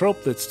 a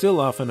trope that still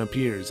often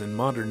appears in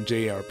modern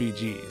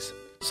JRPGs.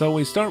 So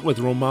we start with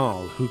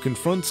Romal, who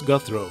confronts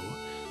Guthrow.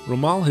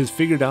 Romal has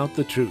figured out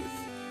the truth.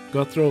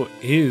 Guthrow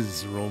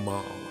is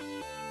Romal.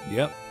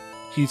 Yep,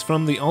 he's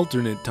from the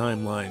alternate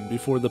timeline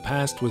before the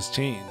past was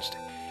changed.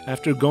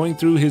 After going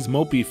through his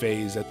mopey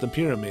phase at the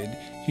pyramid,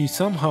 he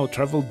somehow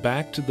traveled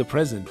back to the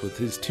present with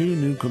his 2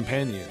 new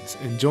companions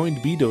and joined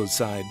Bido's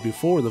side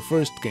before the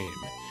first game.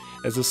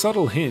 As a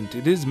subtle hint,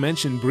 it is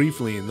mentioned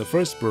briefly in the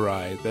first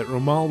Burai that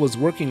Romal was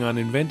working on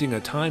inventing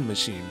a time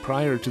machine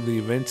prior to the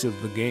events of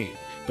the game,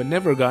 but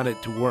never got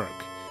it to work.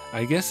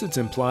 I guess it's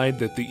implied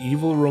that the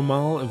evil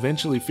Romal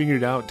eventually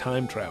figured out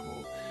time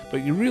travel,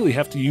 but you really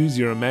have to use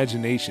your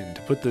imagination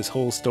to put this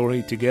whole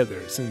story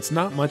together since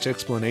not much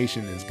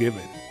explanation is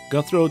given.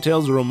 Guthrow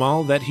tells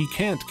Romal that he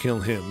can't kill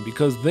him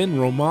because then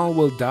Romal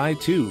will die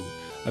too.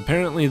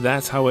 Apparently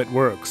that's how it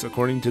works,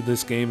 according to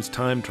this game's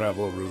time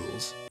travel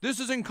rules.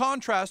 This is in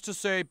contrast to,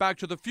 say, Back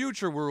to the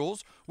Future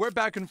rules, where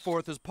back and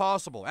forth is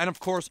possible, and of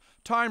course,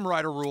 Time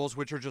Rider rules,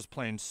 which are just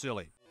plain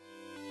silly.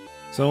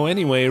 So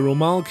anyway,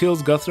 Romal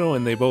kills Guthro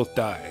and they both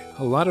die.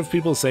 A lot of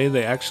people say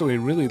they actually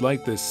really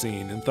liked this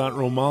scene and thought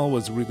Romal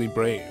was really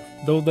brave,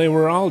 though they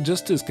were all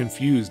just as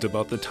confused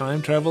about the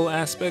time travel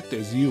aspect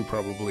as you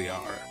probably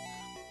are.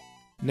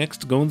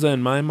 Next, Gonza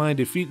and Maimai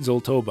defeat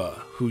Zoltoba,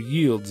 who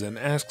yields and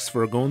asks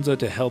for Gonza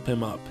to help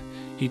him up.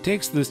 He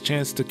takes this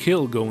chance to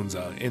kill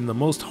Gonza in the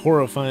most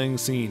horrifying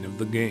scene of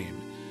the game.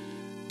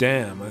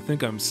 Damn, I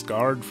think I'm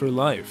scarred for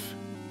life.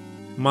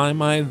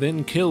 Maimai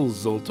then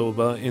kills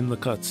Zoltoba in the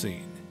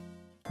cutscene.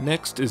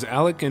 Next is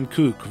Alec and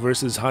Kook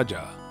versus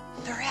Haja.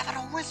 They're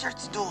having a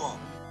wizard's duel.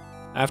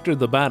 After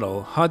the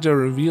battle, Haja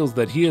reveals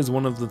that he is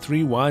one of the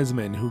 3 wise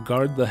men who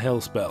guard the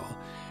Hell Spell.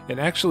 It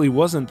actually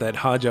wasn't that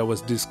Haja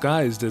was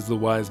disguised as the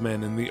wise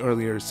man in the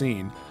earlier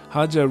scene.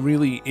 Haja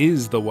really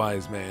is the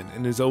wise man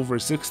and is over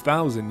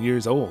 6,000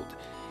 years old.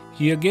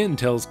 He again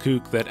tells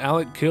Kook that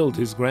Alec killed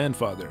his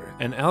grandfather,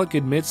 and Alec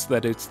admits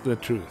that it's the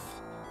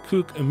truth.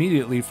 Kook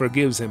immediately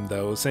forgives him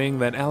though, saying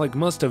that Alec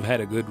must have had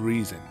a good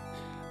reason.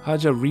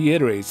 Haja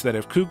reiterates that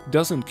if Kook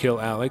doesn't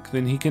kill Alec,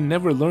 then he can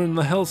never learn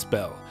the Hell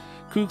Spell.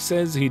 Kook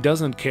says he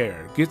doesn't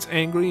care, gets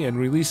angry, and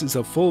releases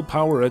a full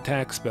power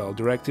attack spell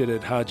directed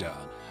at Haja.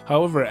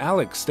 However,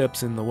 Alec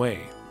steps in the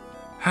way.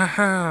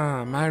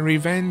 Haha, my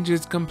revenge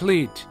is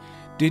complete.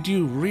 Did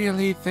you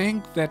really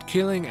think that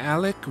killing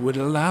Alec would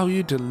allow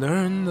you to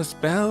learn the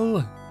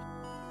spell?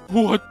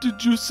 What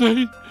did you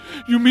say?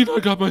 You mean I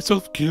got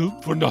myself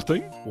killed for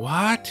nothing?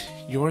 What?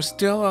 You're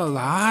still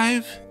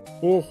alive?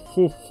 Oh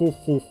ho ho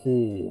ho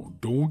ho.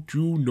 Don't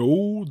you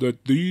know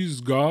that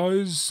these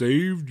guys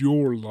saved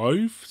your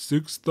life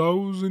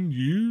 6,000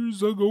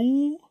 years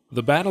ago?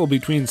 The battle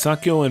between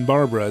Sakyo and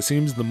Barbara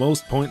seems the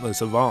most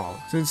pointless of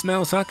all, since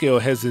now Sakyo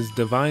has his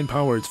divine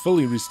powers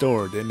fully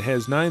restored and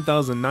has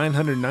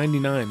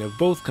 9,999 of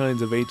both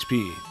kinds of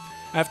HP.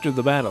 After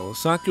the battle,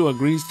 Sakyo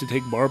agrees to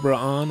take Barbara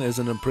on as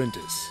an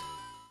apprentice.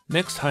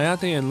 Next,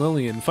 Hayate and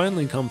Lilian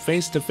finally come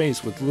face to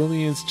face with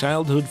Lilian's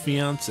childhood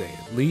fiancé,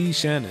 Lee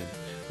Shannon,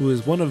 who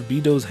is one of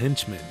Bido's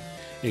henchmen.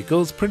 It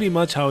goes pretty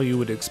much how you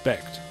would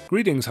expect.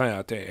 Greetings,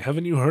 Hayate.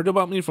 Haven't you heard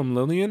about me from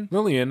Lilian?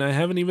 Lilian, I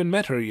haven't even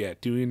met her yet.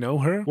 Do you know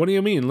her? What do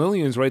you mean?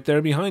 Lilian's right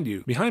there behind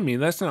you. Behind me?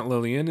 That's not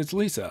Lilian, it's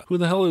Lisa. Who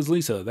the hell is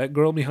Lisa? That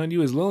girl behind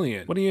you is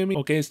Lilian. What do you mean?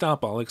 Okay,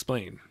 stop, I'll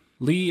explain.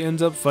 Lee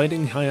ends up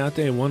fighting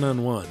Hayate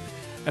one-on-one.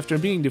 After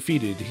being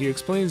defeated, he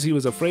explains he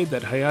was afraid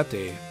that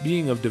Hayate,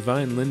 being of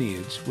divine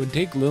lineage, would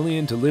take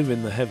Lilian to live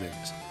in the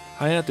heavens.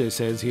 Hayate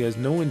says he has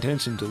no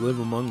intention to live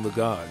among the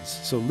gods,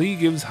 so Lee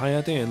gives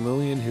Hayate and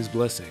Lilian his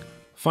blessing.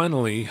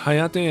 Finally,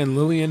 Hayate and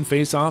Lilian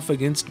face off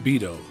against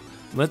Bido.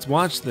 Let's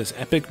watch this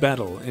epic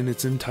battle in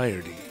its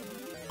entirety.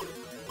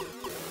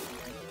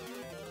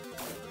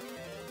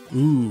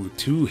 Ooh,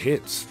 2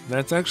 hits.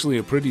 That's actually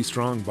a pretty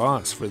strong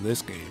boss for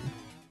this game.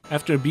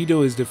 After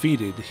Bido is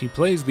defeated, he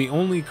plays the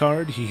only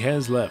card he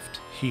has left.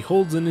 He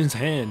holds in his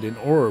hand an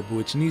orb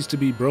which needs to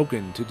be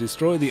broken to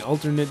destroy the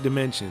alternate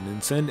dimension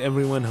and send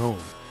everyone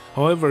home.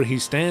 However, he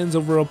stands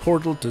over a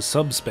portal to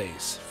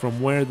subspace,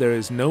 from where there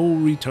is no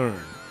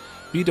return.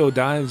 Bido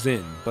dives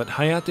in, but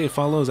Hayate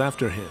follows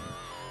after him.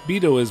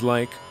 Bido is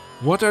like,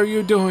 "What are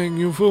you doing,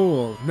 you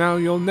fool? Now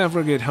you'll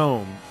never get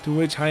home." To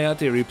which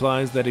Hayate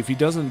replies that if he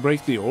doesn't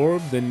break the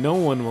orb, then no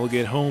one will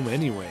get home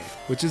anyway,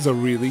 which is a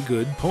really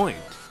good point.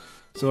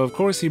 So of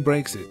course he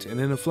breaks it,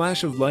 and in a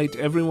flash of light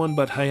everyone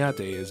but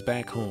Hayate is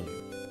back home.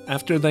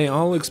 After they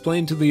all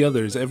explain to the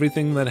others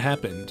everything that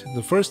happened,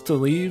 the first to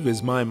leave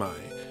is Maimai,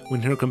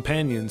 when her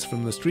companions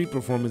from the street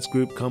performance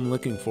group come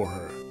looking for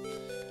her.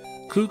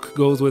 Kook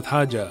goes with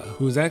Haja,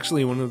 who's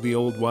actually one of the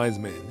old wise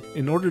men,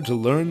 in order to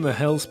learn the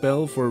hell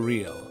spell for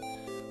real.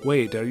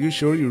 Wait, are you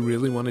sure you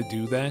really want to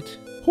do that?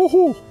 Ho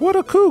ho, what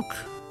a Kook!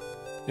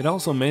 It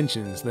also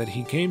mentions that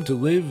he came to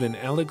live in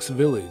Alec's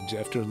village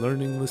after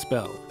learning the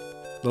spell.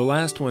 The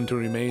last one to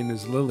remain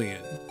is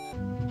Lilian.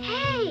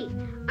 Hey,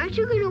 aren't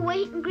you gonna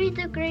wait and greet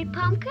the great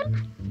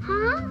pumpkin?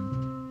 Huh?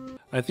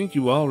 I think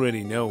you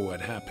already know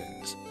what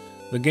happens.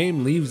 The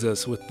game leaves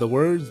us with the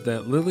words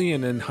that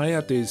Lilian and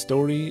Hayate's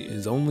story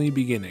is only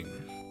beginning.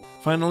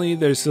 Finally,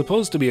 there's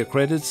supposed to be a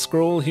credits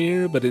scroll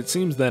here, but it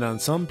seems that on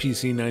some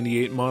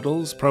PC-98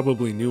 models,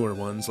 probably newer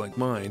ones like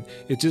mine,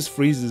 it just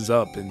freezes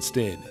up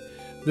instead.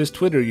 This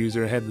Twitter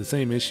user had the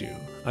same issue.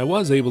 I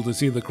was able to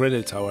see the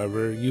credits,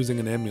 however, using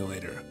an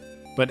emulator.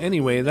 But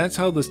anyway, that's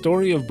how the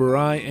story of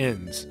Burai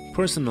ends.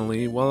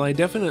 Personally, while I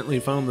definitely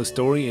found the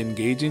story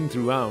engaging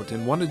throughout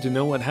and wanted to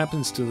know what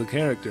happens to the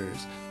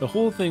characters, the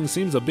whole thing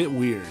seems a bit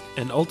weird,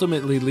 and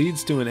ultimately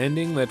leads to an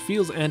ending that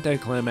feels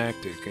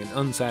anticlimactic and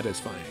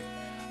unsatisfying.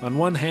 On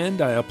one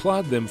hand, I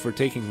applaud them for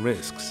taking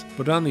risks,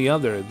 but on the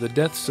other, the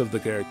deaths of the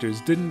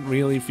characters didn't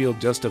really feel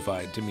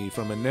justified to me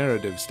from a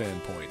narrative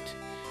standpoint.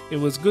 It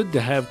was good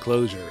to have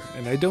closure,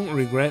 and I don't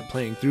regret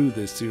playing through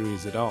this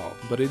series at all,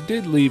 but it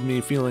did leave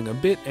me feeling a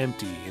bit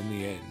empty in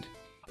the end.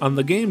 On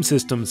the game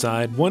system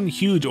side, one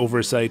huge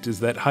oversight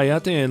is that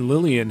Hayate and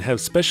Lilian have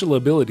special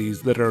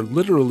abilities that are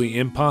literally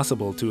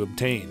impossible to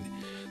obtain.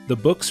 The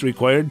books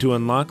required to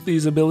unlock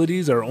these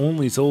abilities are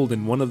only sold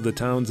in one of the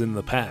towns in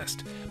the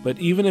past, but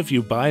even if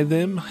you buy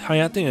them,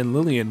 Hayate and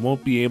Lilian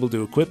won't be able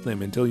to equip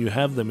them until you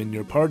have them in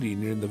your party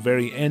near the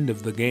very end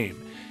of the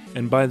game,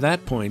 and by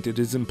that point it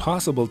is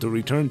impossible to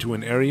return to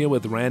an area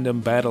with random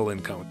battle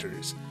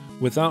encounters.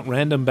 Without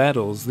random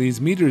battles,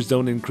 these meters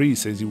don't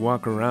increase as you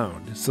walk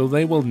around, so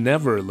they will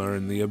never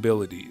learn the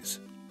abilities.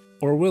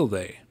 Or will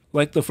they?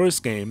 Like the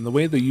first game, the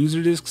way the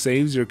user disc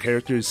saves your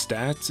character's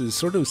stats is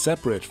sort of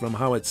separate from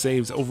how it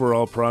saves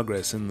overall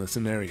progress in the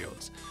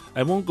scenarios.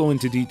 I won't go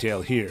into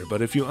detail here,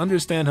 but if you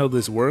understand how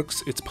this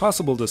works, it's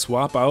possible to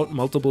swap out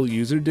multiple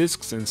user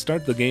discs and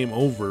start the game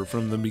over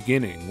from the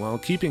beginning while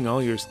keeping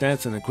all your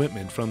stats and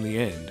equipment from the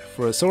end,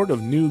 for a sort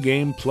of new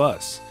game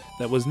plus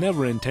that was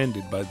never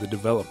intended by the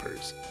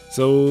developers.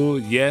 So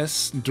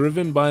yes,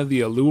 driven by the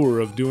allure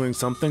of doing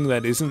something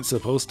that isn't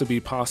supposed to be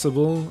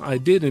possible, I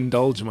did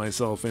indulge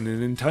myself in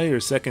an entire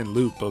second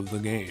loop of the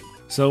game.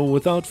 So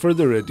without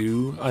further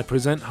ado, I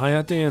present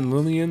Hayate and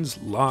Lilian's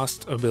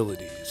lost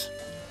abilities.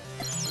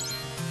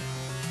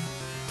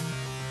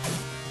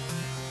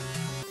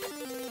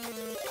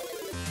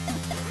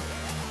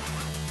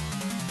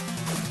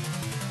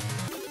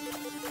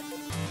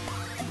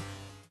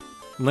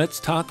 Let's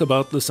talk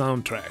about the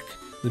soundtrack.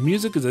 The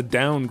music is a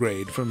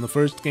downgrade from the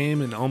first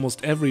game in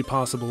almost every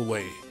possible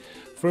way.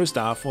 First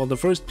off, while the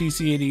first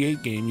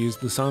PC-88 game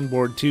used the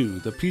soundboard too,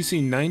 the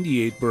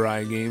PC-98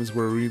 Burai games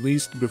were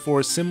released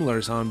before similar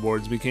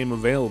soundboards became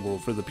available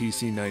for the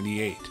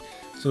PC-98.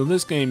 So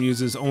this game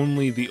uses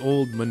only the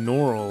old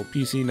monaural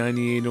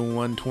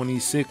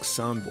PC-9801-26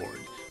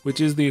 soundboard,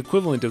 which is the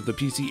equivalent of the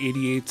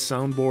PC-88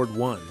 Soundboard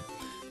 1.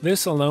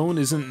 This alone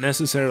isn't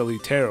necessarily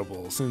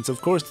terrible, since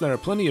of course there are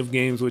plenty of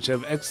games which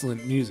have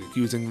excellent music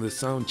using this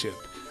sound chip,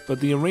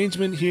 but the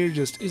arrangement here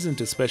just isn't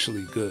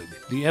especially good.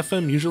 The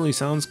FM usually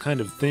sounds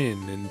kind of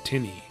thin and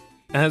tinny.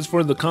 As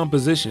for the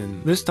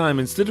composition, this time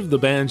instead of the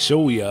band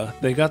Shoya,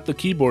 they got the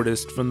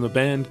keyboardist from the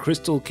band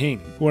Crystal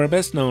King, who are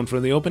best known for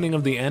the opening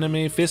of the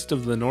anime Fist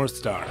of the North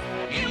Star.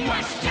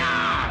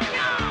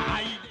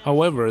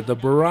 However, the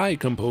Burai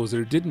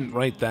composer didn't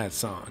write that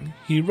song.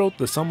 He wrote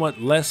the somewhat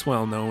less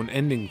well-known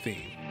ending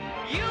theme.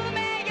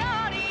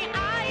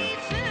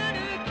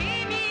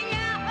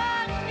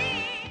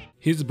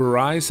 His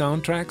Burai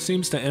soundtrack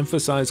seems to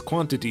emphasize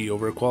quantity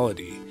over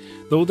quality.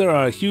 Though there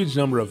are a huge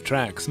number of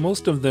tracks,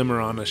 most of them are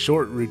on a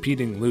short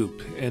repeating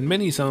loop, and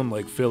many sound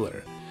like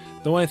filler.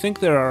 Though I think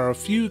there are a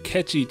few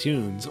catchy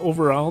tunes,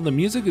 overall the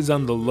music is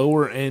on the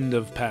lower end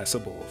of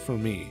passable for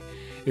me.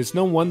 It's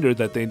no wonder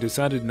that they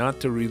decided not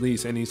to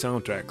release any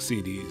soundtrack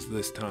CDs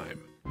this time.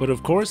 But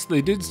of course,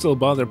 they did still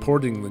bother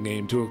porting the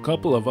game to a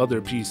couple of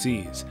other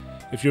PCs.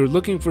 If you're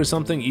looking for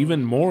something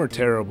even more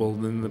terrible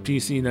than the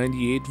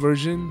PC-98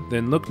 version,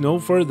 then look no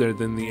further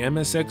than the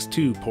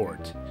MSX2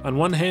 port. On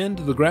one hand,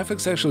 the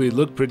graphics actually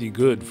look pretty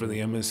good for the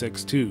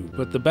MSX2,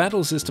 but the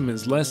battle system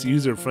is less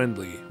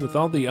user-friendly, with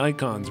all the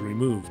icons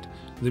removed.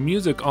 The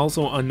music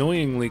also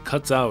annoyingly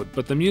cuts out,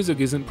 but the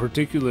music isn't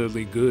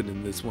particularly good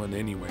in this one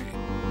anyway.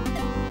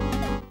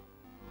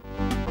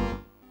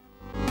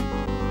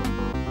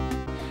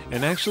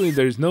 And actually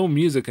there's no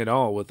music at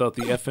all without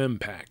the FM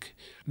pack.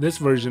 This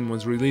version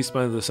was released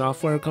by the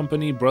software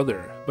company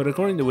Brother, but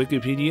according to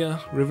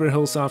Wikipedia,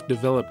 Riverhill Soft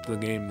developed the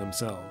game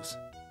themselves.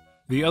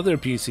 The other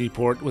PC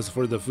port was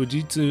for the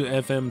Fujitsu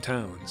FM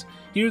Towns.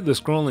 Here the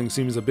scrolling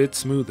seems a bit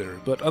smoother,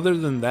 but other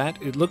than that,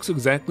 it looks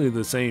exactly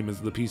the same as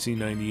the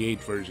PC-98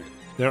 version.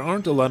 There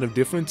aren't a lot of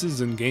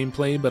differences in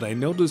gameplay, but I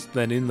noticed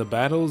that in the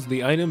battles,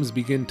 the items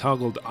begin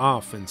toggled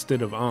off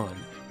instead of on,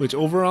 which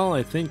overall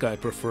I think I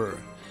prefer.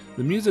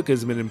 The music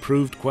has been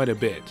improved quite a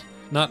bit.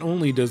 Not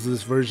only does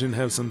this version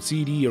have some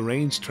CD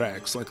arranged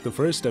tracks like the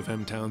first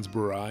FM Towns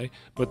Burai,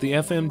 but the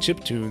FM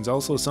chiptunes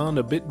also sound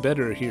a bit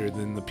better here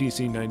than the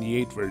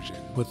PC-98 version,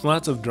 with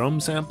lots of drum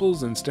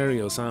samples and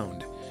stereo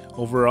sound.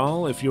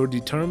 Overall, if you're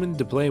determined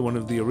to play one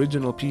of the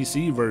original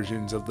PC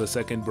versions of the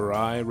second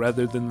Burai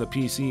rather than the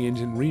PC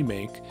Engine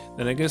remake,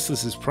 then I guess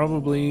this is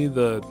probably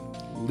the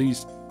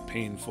least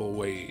painful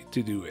way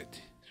to do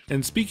it.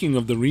 And speaking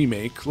of the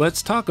remake,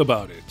 let's talk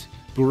about it.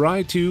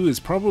 Burai II is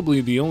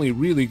probably the only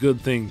really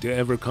good thing to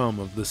ever come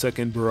of the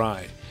second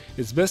Burai.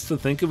 It's best to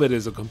think of it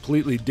as a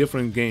completely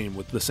different game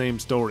with the same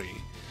story.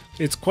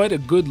 It's quite a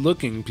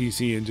good-looking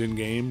PC Engine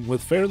game,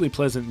 with fairly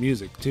pleasant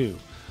music too.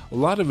 A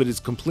lot of it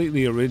is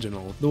completely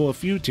original, though a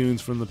few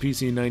tunes from the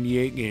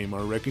PC-98 game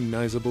are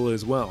recognizable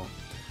as well.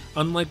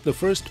 Unlike the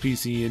first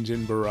PC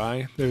Engine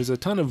Burai, there's a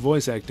ton of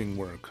voice acting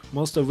work,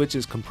 most of which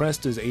is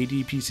compressed as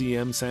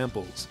ADPCM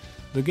samples.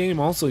 The game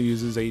also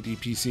uses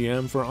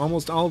ADPCM for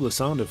almost all the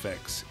sound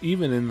effects,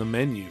 even in the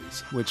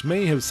menus, which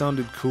may have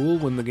sounded cool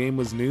when the game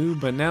was new,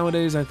 but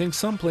nowadays I think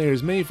some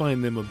players may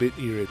find them a bit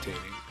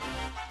irritating.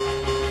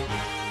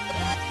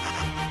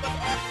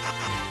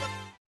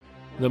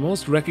 The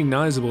most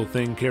recognizable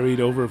thing carried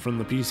over from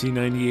the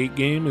PC-98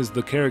 game is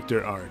the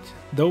character art,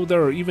 though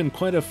there are even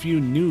quite a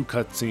few new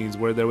cutscenes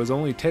where there was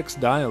only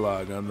text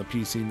dialogue on the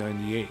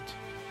PC-98.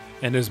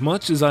 And as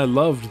much as I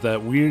loved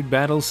that weird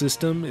battle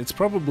system, it's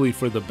probably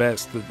for the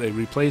best that they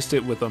replaced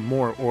it with a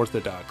more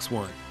orthodox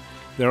one.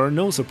 There are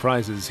no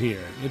surprises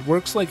here. It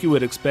works like you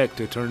would expect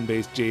a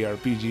turn-based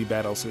JRPG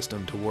battle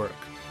system to work.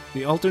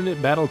 The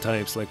alternate battle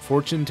types like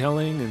fortune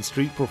telling and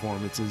street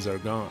performances are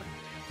gone.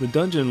 The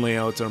dungeon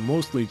layouts are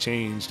mostly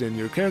changed and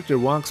your character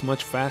walks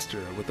much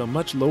faster with a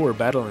much lower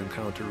battle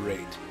encounter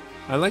rate.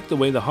 I like the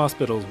way the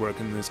hospitals work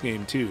in this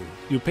game too.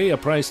 You pay a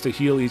price to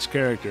heal each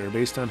character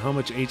based on how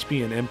much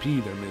HP and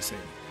MP they're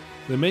missing.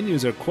 The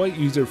menus are quite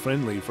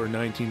user-friendly for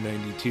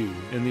 1992,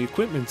 and the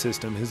equipment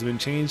system has been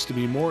changed to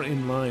be more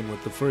in line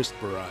with the first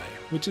Burai,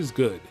 which is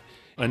good.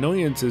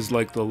 Annoyances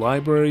like the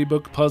library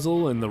book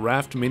puzzle and the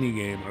raft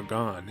minigame are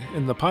gone,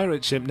 and the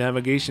pirate ship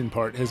navigation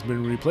part has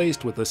been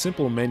replaced with a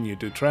simple menu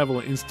to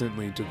travel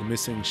instantly to the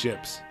missing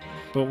ships.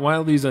 But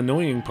while these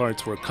annoying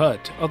parts were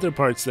cut, other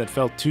parts that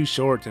felt too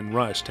short and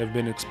rushed have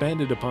been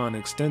expanded upon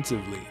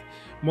extensively.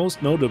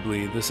 Most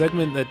notably, the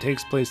segment that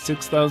takes place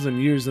 6,000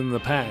 years in the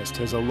past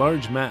has a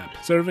large map,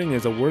 serving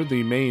as a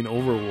worthy main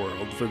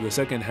overworld for the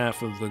second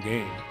half of the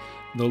game.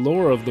 The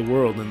lore of the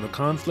world and the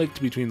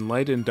conflict between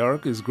light and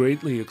dark is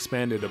greatly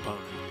expanded upon.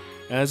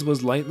 As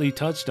was lightly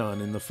touched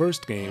on in the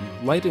first game,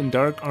 light and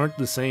dark aren't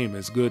the same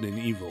as good and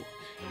evil.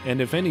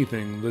 And if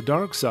anything, the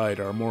dark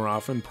side are more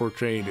often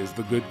portrayed as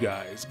the good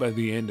guys by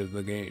the end of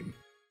the game.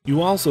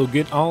 You also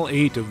get all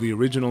 8 of the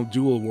original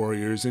Jewel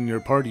Warriors in your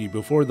party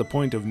before the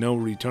point of no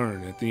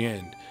return at the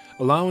end,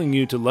 allowing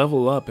you to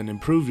level up and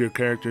improve your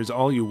characters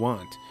all you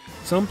want.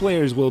 Some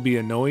players will be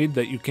annoyed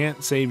that you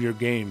can't save your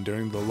game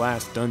during the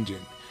last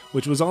dungeon,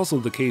 which was also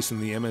the case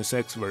in the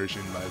MSX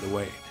version, by the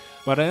way.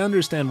 But I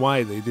understand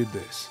why they did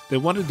this. They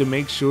wanted to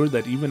make sure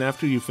that even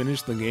after you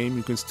finish the game,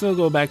 you can still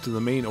go back to the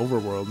main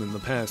overworld in the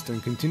past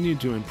and continue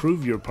to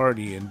improve your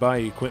party and buy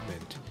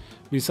equipment.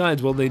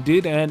 Besides, while they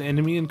did add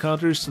enemy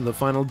encounters to the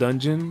final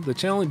dungeon, the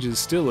challenge is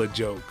still a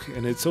joke,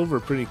 and it's over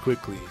pretty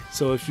quickly,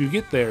 so if you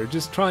get there,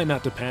 just try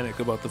not to panic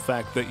about the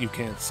fact that you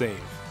can't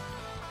save.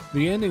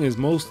 The ending is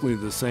mostly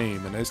the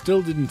same, and I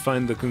still didn't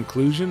find the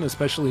conclusion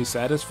especially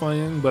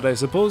satisfying, but I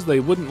suppose they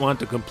wouldn't want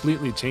to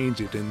completely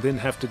change it and then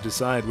have to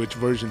decide which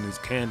version is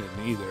canon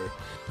either.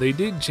 They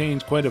did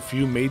change quite a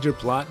few major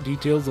plot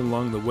details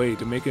along the way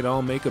to make it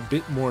all make a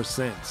bit more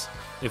sense.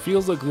 It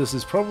feels like this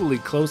is probably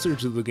closer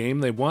to the game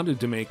they wanted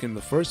to make in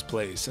the first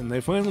place, and they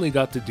finally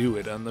got to do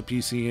it on the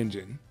PC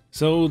Engine.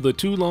 So the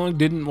too long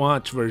didn't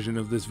watch version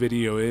of this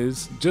video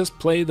is, just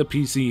play the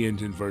PC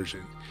Engine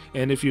version.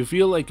 And if you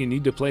feel like you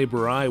need to play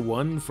Burai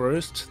I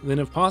first, then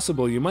if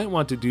possible you might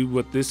want to do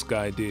what this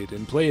guy did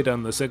and play it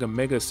on the Sega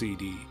Mega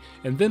CD,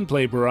 and then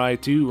play Burai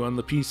II on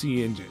the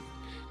PC Engine.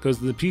 Cause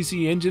the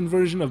PC Engine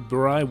version of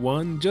Burai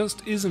I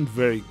just isn't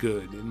very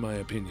good in my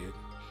opinion.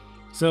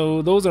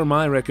 So those are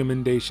my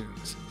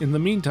recommendations. In the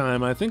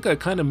meantime, I think I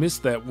kinda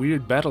missed that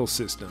weird battle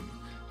system.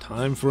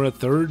 Time for a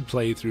third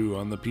playthrough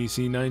on the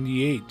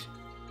PC-98.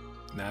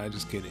 Nah,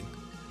 just kidding.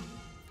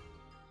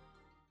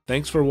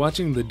 Thanks for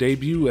watching the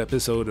debut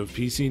episode of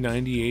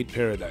PC-98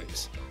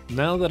 Paradise.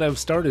 Now that I've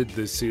started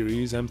this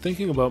series, I'm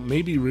thinking about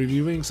maybe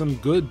reviewing some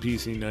good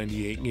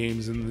PC-98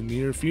 games in the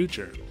near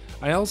future.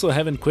 I also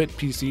haven't quit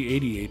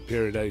PC-88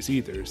 Paradise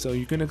either, so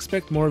you can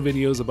expect more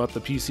videos about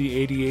the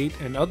PC-88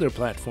 and other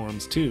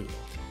platforms too.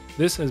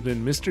 This has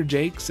been Mr.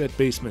 Jakes at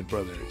Basement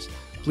Brothers.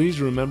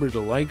 Please remember to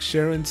like,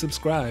 share, and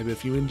subscribe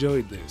if you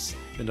enjoyed this,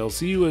 and I'll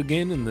see you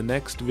again in the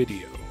next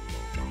video.